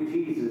reminds me of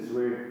Jesus,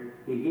 where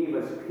he gave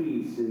us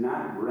peace and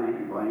not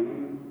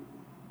blame,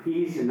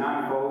 peace and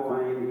not fault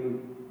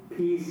finding,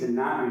 peace and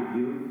not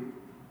rebuke,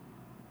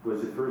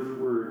 was the first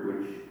word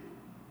which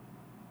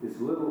this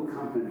little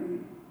company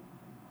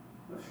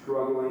of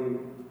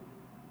struggling,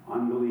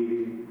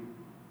 unbelieving,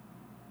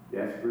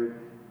 desperate,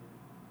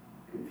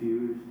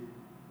 confused,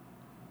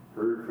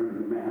 heard from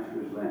the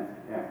Master's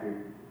left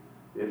after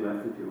they'd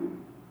left the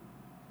tomb.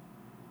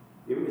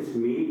 It was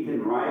meet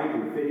and right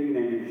and fitting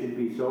that it should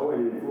be so,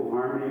 and in full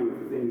harmony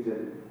with the things that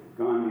had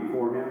gone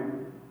before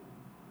him.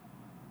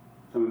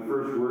 Some of the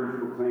first words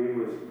proclaimed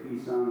was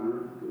peace on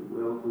earth,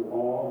 goodwill to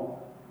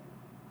all.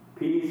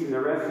 Peace and the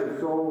rest of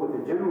soul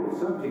with the general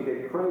subject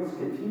that Christ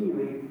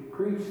continually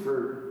preached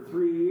for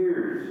 3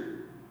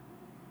 years.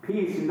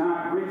 Peace and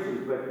not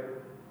riches,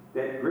 but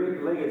that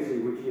great legacy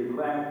which he had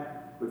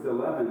left with the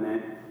 11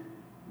 that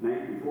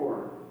night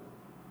before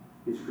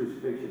his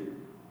crucifixion.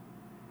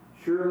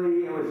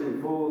 Surely it was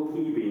in full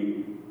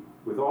keeping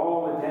with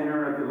all the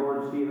tenor of the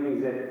Lord's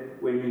dealings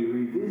that when he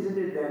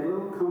revisited that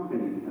little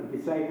company of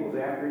disciples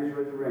after his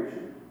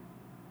resurrection,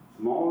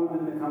 smaller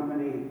than the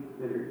company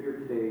that are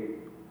here today,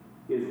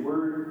 his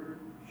word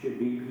should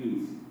be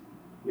peace.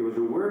 It was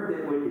a word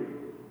that would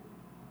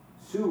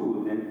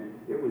soothe, and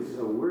it was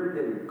a word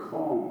that would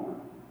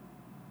calm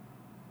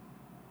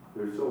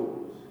their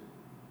souls.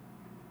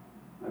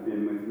 I've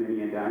been with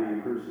many a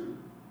dying person,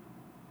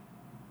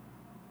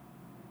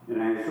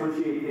 and I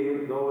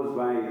associate those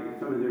by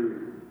some of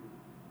their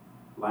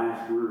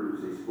last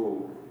words they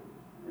spoke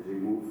as they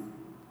moved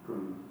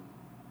from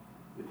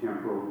the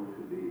temporal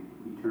to the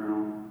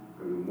eternal,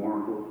 from the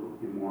mortal to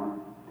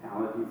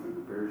immortality, from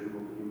the perishable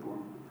to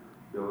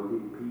immortality.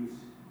 Peace,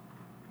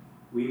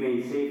 we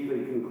may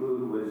safely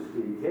conclude, was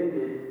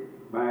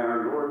intended by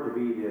our Lord to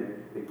be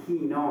the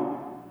keynote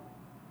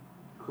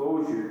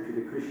closure to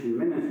the Christian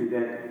ministry,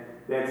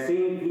 that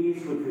same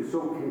peace which was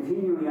so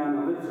continually on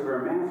the lips of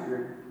our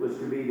Master was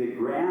to be the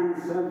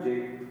grand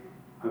subject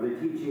of the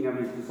teaching of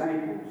his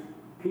disciples.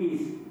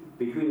 Peace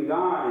between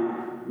God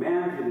and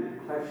man through the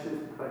precious,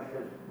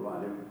 precious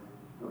blood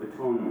of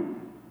atonement.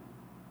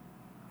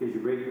 Because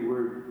you break the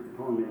word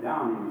atonement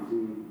down and you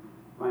soon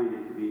find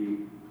it to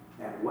be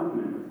at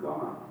one with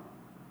God.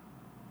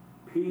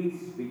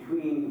 Peace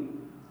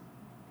between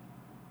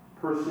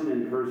person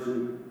and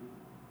person,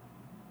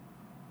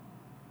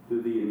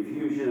 through the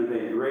infusion of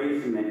that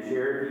grace and that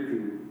charity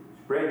to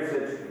spread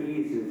such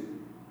peace as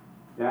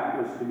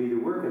that was to be the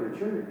work of the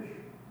church.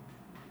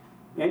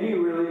 Any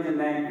religion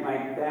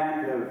like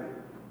that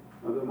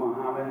of the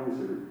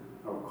Mohammedans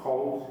or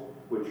cults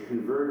which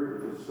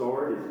convert with the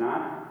sword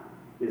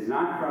is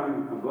not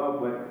from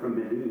above but from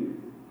beneath.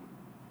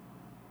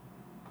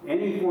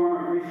 Any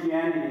form of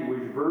Christianity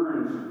which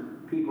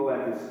burns people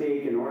at the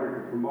stake in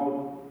order to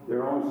promote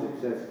their own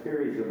success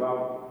carries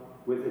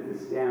about with it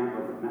the stamp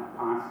of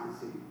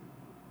apostasy.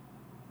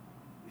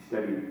 We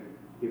studied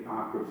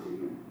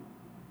hypocrisy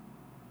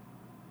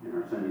In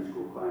our Sunday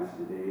school class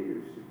today,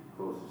 there's a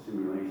close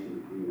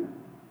assimilation between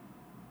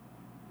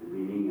the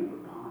meaning of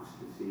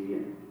apostasy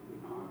and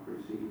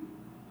hypocrisy.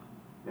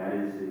 That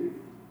is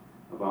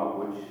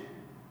about which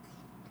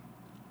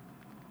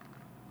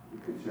the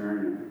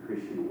concern of the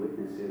Christian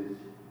witnesses.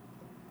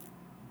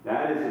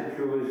 That is the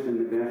truest and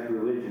the best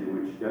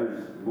religion, which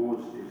does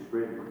most to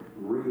spread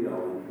real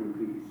and true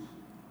peace.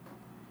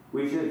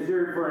 We should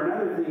observe for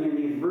another thing in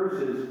these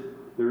verses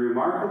the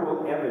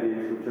remarkable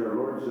evidence which our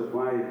Lord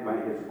supplies by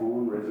his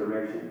own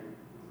resurrection.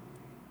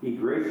 He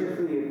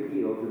graciously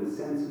appealed to the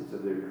senses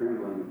of their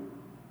trembling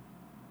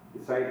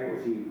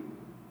disciples.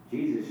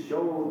 Jesus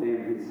showed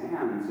them his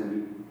hands,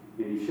 and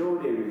he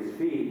showed them his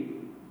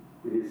feet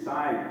and his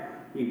side.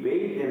 He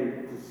bade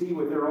them to see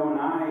with their own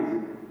eyes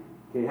and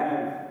to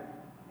have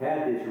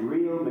had this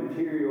real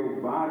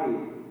material body,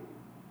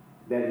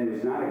 that he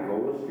was not a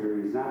ghost or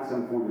he was not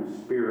some form of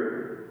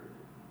spirit.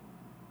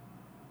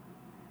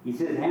 He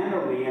says,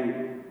 handle me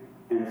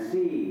and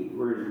see,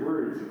 were his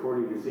words,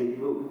 according to St.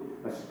 Luke.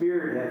 A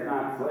spirit hath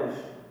not flesh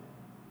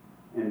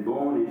and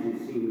bone as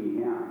you see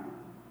me have.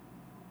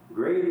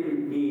 Great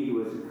indeed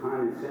was the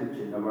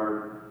condescension of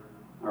our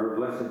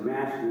blessed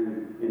Master,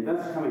 and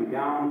thus coming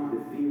down to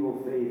the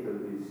feeble faith of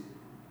these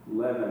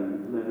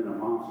 11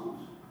 apostles.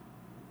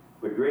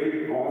 But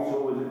great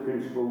also was the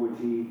principle which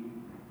he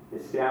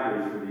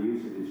established for the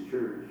use of his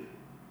church.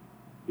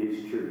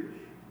 His church.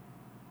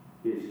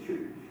 His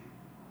church.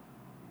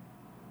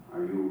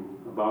 Are you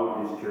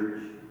about his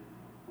church?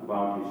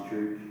 About his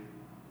church?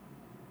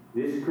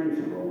 This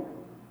principle,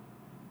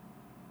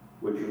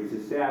 which was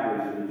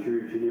established in the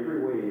church in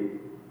every way,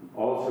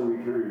 also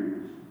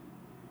returns.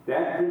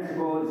 That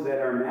principle is that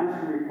our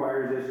Master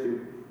requires us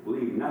to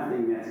believe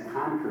nothing that's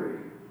contrary,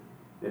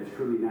 that's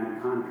truly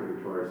not contrary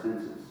to our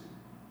senses.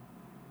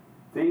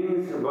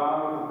 Things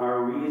above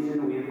our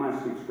reason we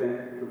must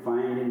expect to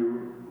find in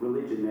a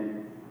religion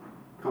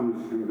that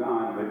comes from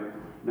God, but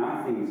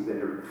not things that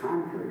are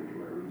contrary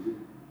to our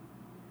reason.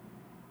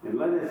 And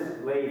let us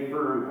lay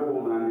firm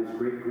hold on this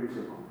great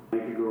principle. I'd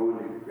like to go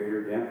into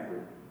greater depth,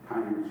 but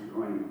time is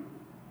going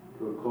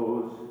to a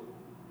close.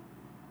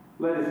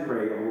 Let us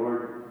pray, O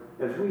Lord,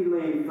 as we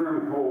lay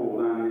firm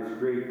hold on this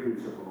great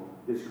principle,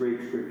 this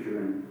great scripture,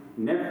 and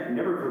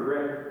never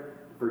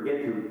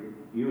forget to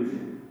use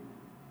it.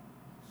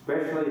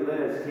 Especially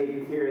let us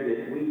take care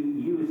that we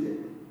use it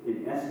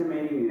in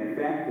estimating the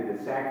effect of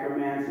the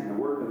sacraments and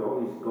the work of the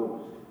Holy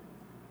Ghost.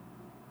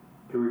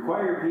 To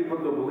require people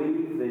to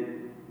believe that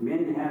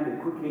men have the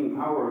quickening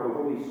power of the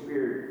Holy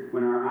Spirit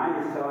when our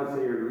eyes tell us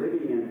they are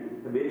living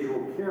in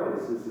habitual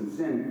carelessness and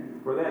sin,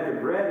 for that the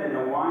bread and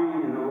the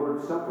wine and the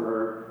Lord's Supper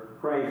are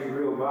Christ's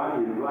real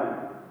body and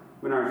blood.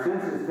 When our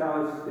senses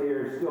tell us they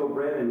are still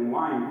bread and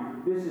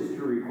wine, this is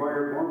to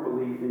require more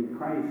belief than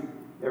Christ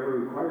ever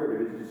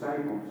required of his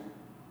disciples.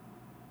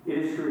 It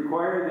is to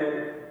require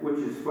that which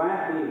is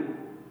flatly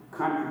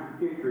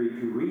contradictory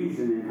to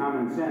reason and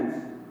common sense.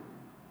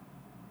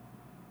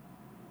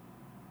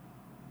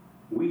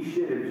 We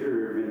should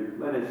observe, and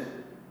let us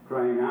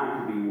try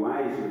not to be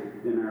wiser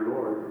than our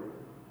Lord.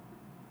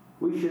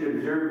 We should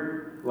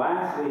observe,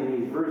 lastly,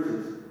 in these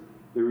verses,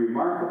 the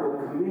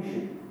remarkable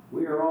commission.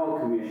 We are all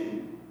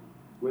commissioned,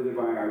 whether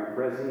by our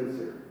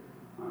presence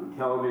or on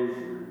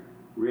television, or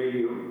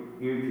radio,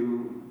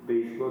 YouTube,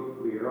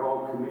 Facebook. We are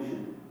all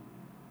commissioned,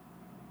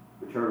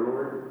 which our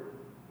Lord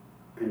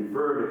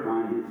conferred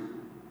upon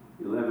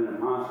his 11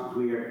 apostles.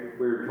 We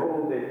are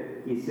told that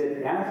he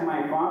said, as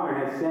my Father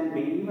has sent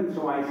me, even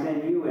so I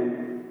send you.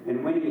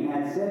 And when he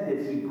had said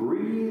this, he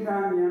breathed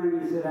on them,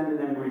 and he said unto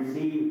them,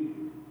 receive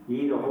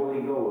ye the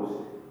Holy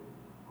Ghost.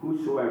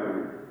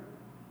 Whosoever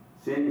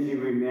sins ye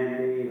remit,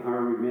 they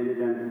are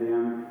remitted unto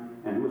them,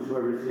 and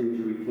whosoever sins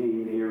ye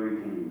retain, they are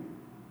retained.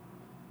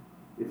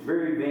 It's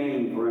very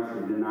vain for us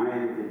to deny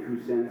that the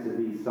true sense of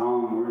these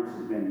solemn words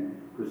has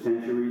been for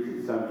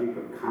centuries a subject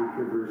of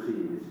controversy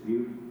and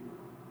dispute.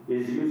 It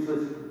is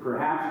useless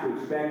perhaps to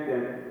expect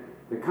that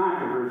the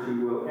controversy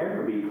will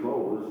ever be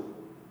closed.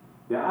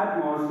 The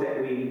utmost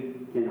that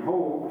we can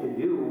hope to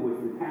do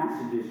with the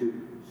passages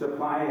to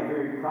supply a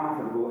very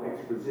profitable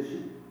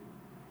exposition.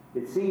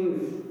 It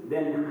seems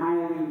then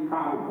highly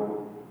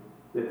probable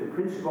that the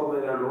principle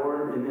that our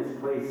Lord in this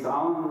place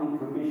solemnly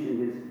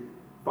commissioned his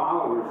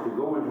followers to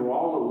go into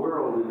all the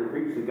world and to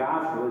preach the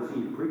gospel as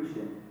he preached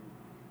it.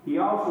 He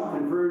also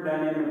conferred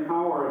on them the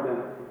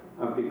power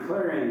of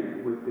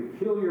declaring with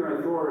peculiar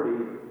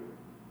authority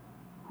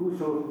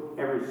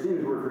whosoever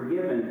sins were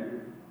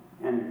forgiven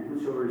and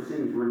whosoever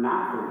sins were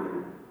not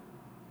forgiven.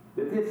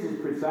 But this is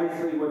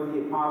precisely what the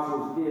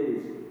apostles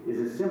did,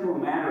 is a simple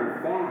matter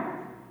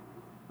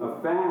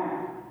of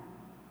fact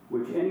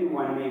which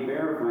anyone may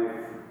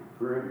verify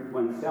for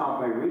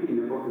oneself by reading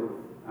the book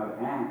of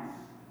Acts,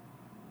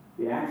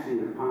 the Acts of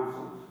the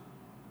Apostles.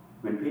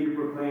 When Peter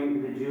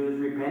proclaimed to the Jews,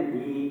 repent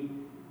ye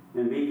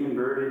and be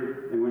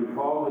converted, and when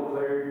Paul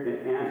declared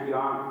at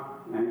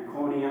Antioch and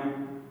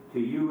Iconium, to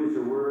you is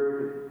the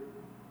word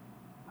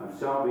of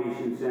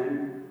salvation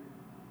sent.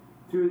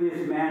 Through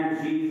this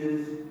man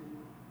Jesus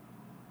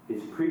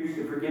is preach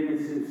the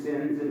forgiveness of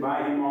sins, and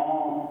by him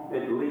all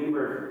that believe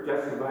are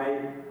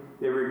justified.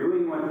 They were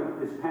doing what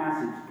this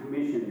passage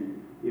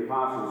commissioned the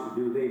apostles to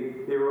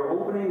do. They were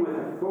opening with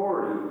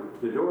authority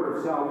the door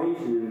of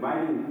salvation,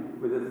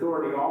 inviting with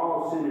authority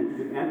all sinners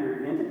to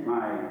enter in it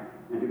by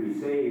and to be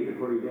saved,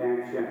 according to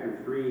Acts chapter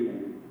 3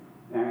 and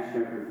Acts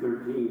chapter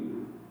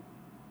 13.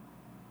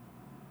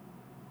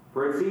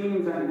 For it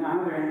seems, on the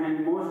other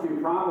hand, most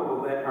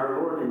improbable that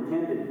our Lord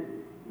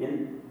intended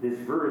in this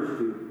verse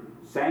to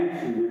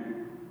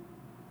sanction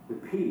the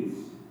peace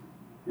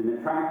and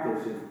the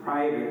practice of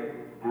private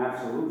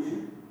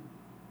absolution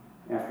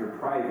after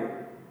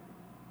private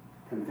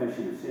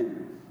confession of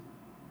sins.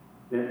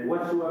 That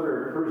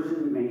whatsoever a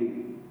person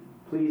may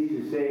please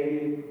to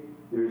say,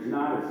 there is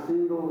not a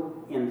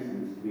single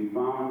instance to be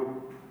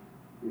found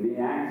in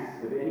the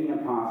Acts of any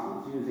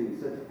apostles using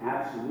such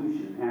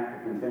absolution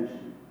after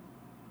confession,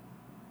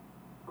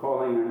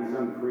 calling on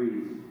some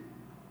priest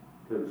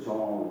to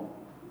absolve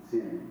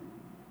sin.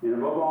 And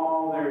above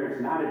all, there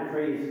is not a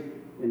trace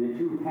in the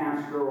two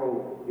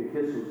pastoral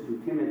epistles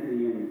to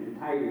Timothy and to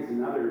Titus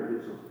and other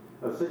epistles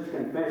of such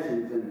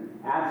confessions and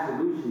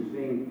absolutions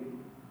being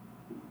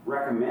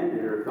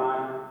recommended or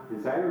thought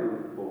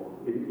desirable.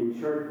 In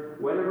short,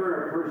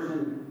 whatever a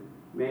person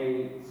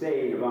may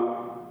say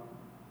about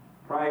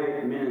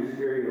private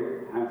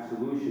ministerial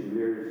absolution,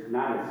 there's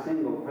not a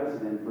single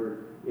precedent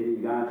for it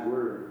in God's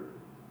Word.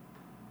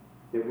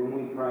 That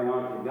when we cry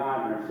out to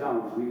God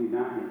ourselves, we do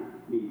not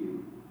need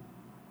to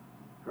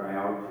cry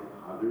out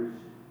to others.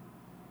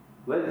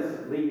 Let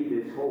us leave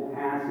this whole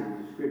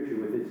passage of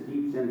Scripture with its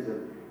deep sense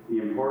of the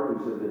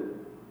importance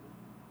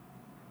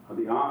of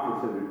the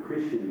office of a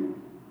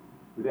Christian.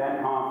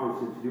 That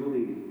office is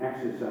duly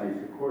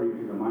exercised according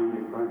to the mind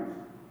of Christ.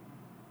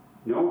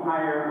 No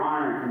higher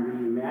honor can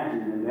be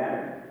imagined than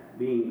that of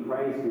being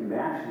Christ's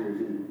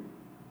ambassadors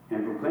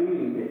and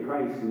proclaiming that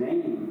Christ's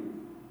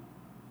name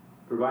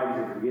provides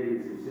the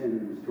forgiveness of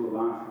sins to a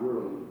lost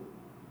world.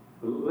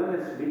 But let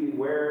us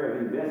beware of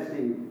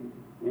investing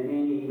in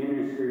any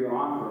ministerial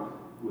office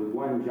with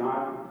one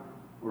jot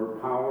or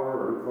power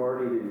or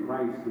authority that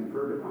Christ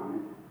conferred upon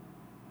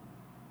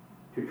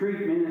it. To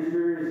treat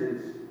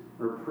ministers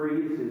or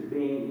priests as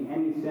being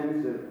any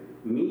sense of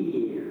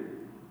mediator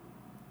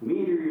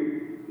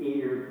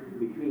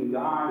between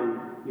God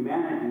and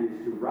humanity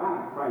is to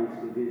rob Christ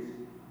of his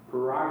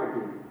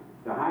prerogative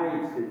to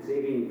hide the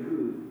saving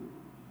truth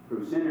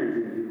from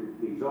sinners and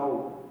to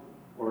exalt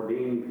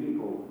ordained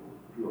people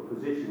to a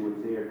position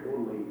which they are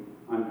totally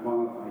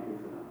unqualified to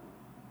fill.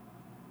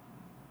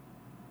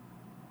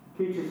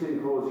 Teach us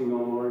in closing, O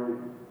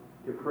Lord,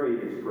 to pray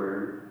this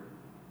prayer.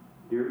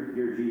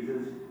 Dear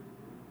Jesus,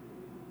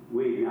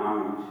 we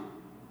acknowledge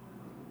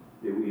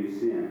that we have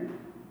sinned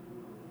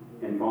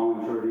and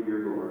fallen short of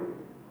your glory.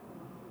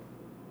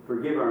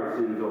 Forgive our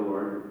sins, O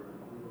Lord.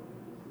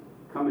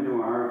 Come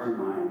into our hearts and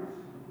minds.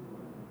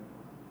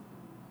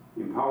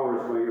 Empower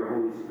us by your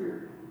Holy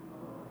Spirit.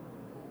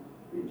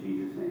 In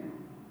Jesus' name,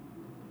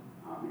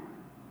 amen.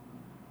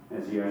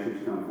 As the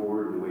ushers come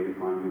forward and wait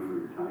upon you for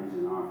your tithes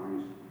and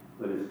offerings,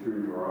 let us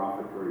turn to our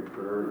offertory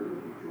prayer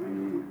and join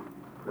in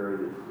the prayer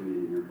that's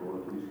printed in your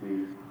bulletin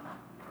screen.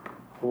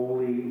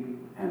 Holy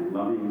and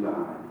loving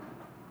God,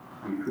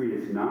 you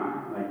treat us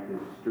not like the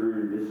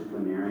stern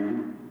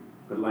disciplinarian,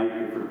 but like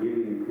the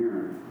forgiving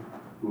parent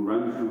who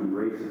runs to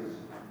embrace us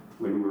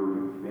when we're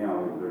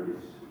rebelled or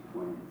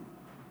disappointed.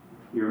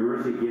 Your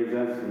mercy gives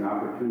us the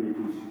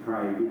opportunities to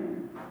try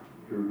again,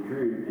 to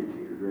return into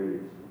your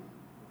grace,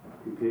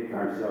 to pick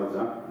ourselves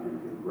up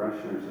and to brush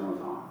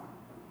ourselves off.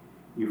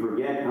 You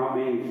forget how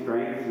many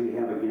strikes we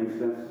have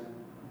against us,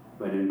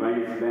 but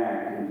invite us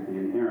back into the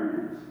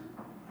inheritance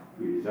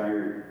you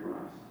desire for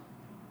us.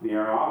 May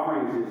our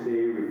offerings this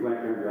day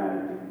reflect our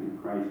gratitude. In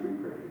Christ we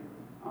pray.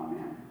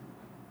 Amen.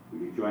 Will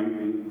you join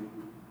me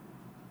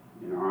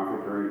in our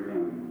offertory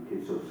hymn,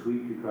 "'Tis So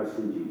Sweet to Trust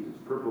in Jesus,"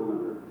 purple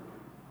number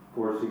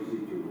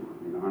 462,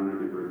 in honor of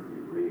the birthday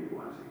of Ray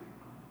Blessing.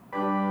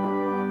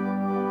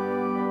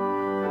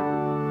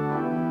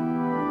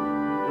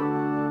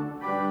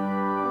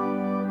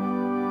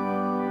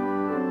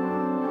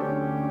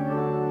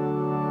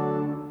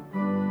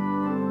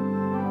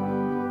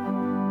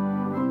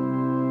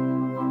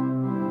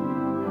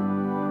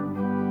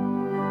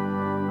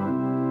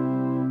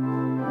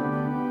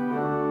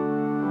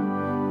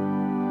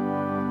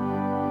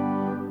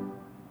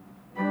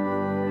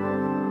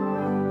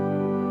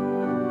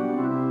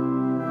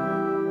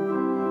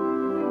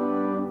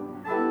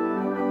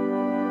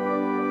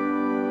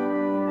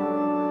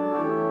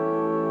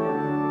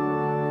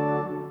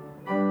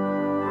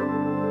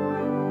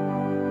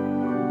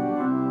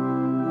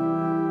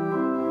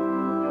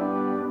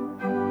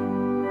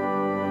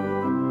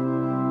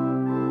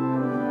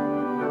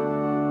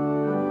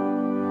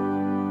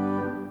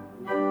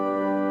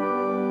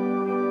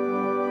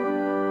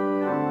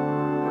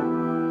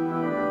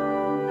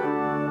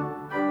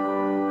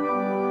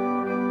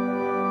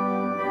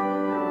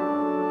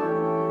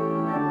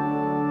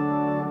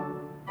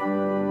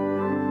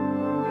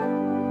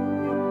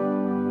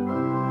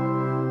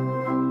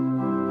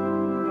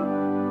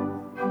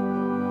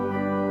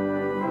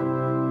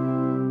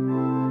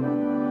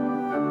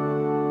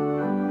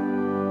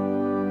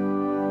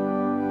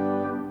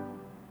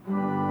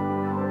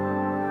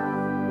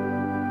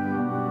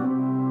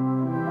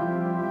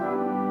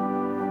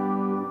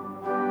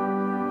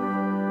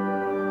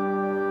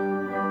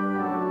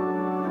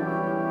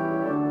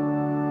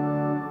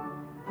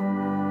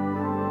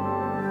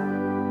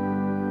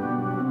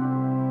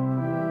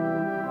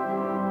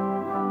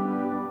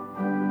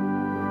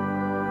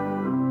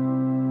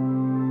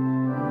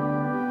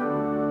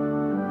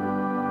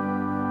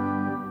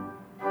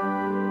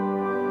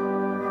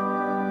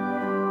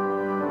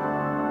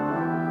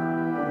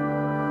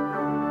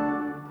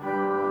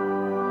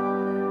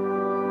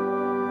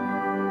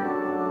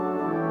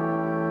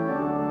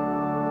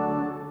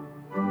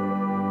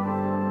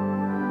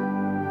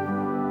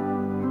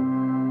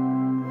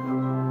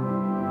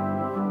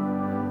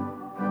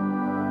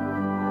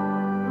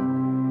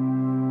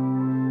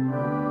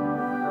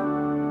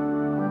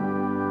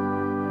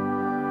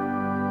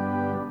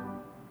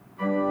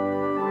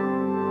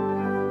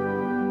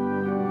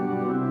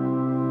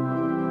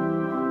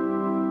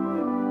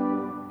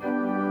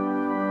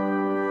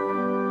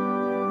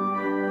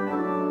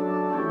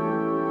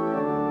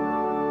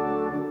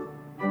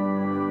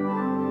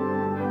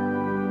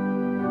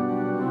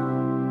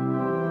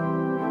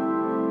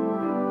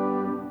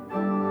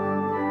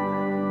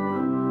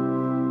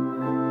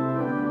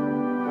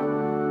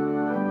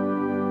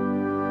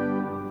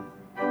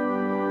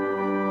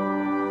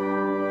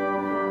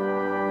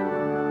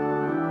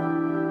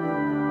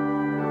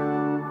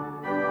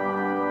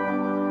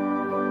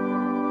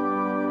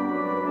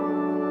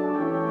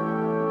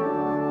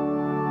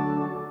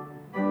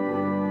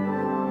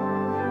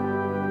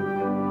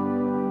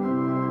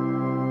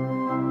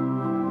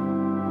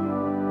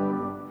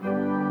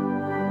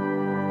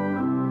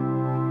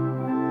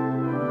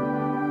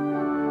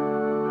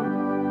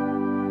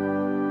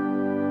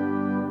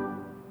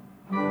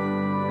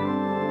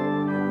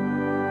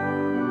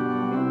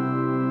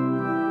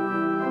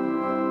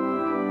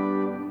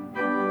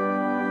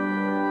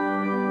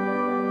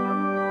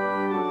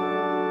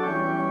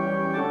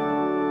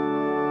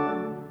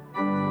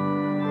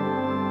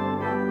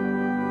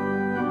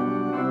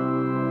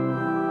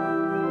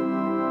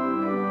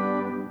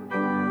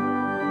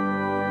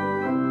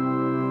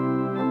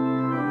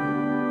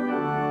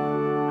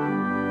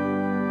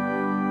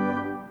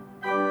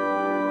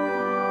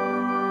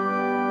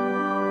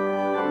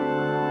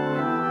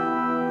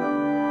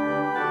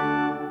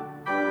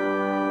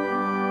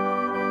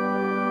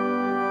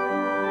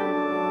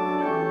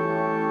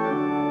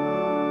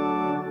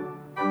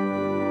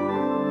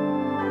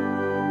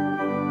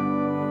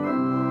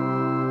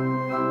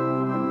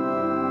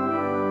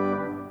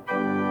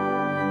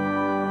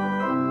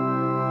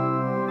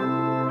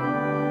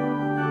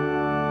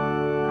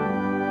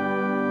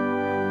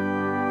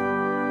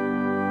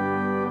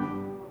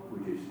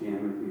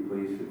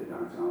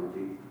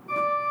 doxology.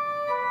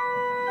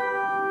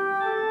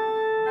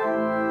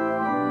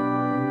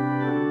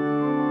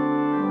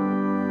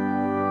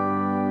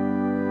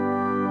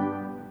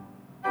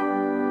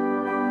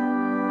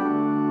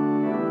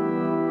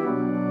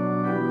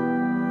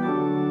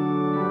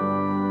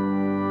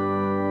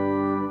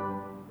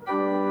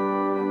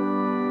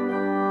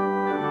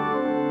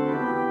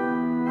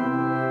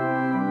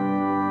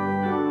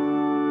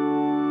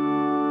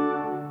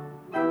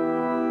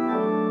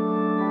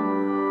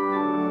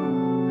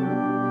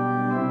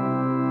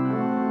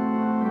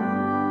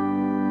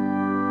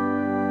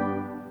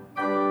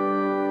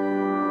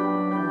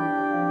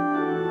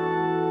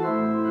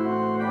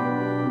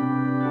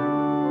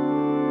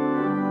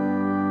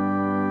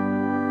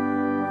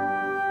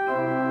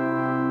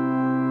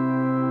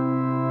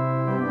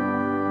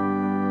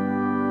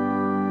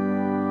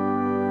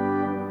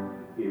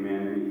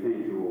 Amen. We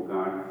thank you, O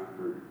God,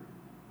 for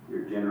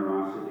your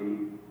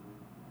generosity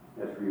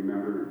as we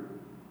remember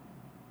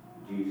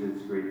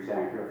Jesus' great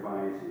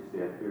sacrifice, his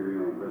death,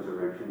 burial, and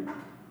resurrection.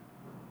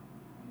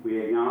 We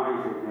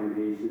acknowledge the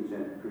temptations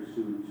that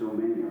pursued so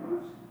many of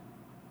us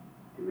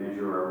to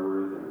measure our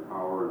worth, our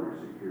power, and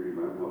our security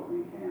by what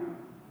we have.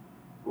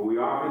 But we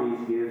offer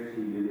these gifts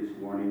to you this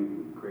morning.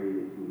 We pray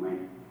that you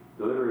might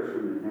deliver us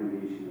from the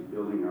temptation of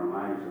building our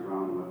lives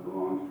around what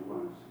belongs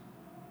to us.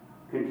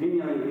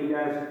 Continually lead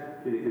us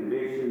to the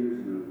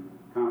convictions and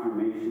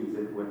confirmations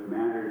that what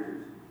matters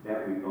is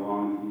that we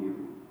belong to you.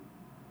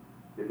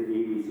 That the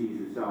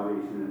ABCs of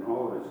salvation, that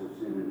all of us have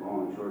sinned and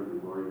fallen short of the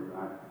glory of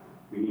God.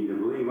 We need to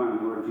believe on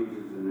the Lord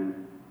Jesus and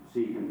then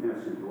see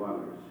confession to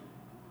others.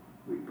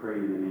 We pray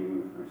in the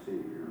name of our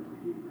Savior and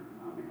Redeemer.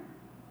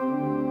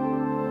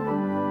 Amen.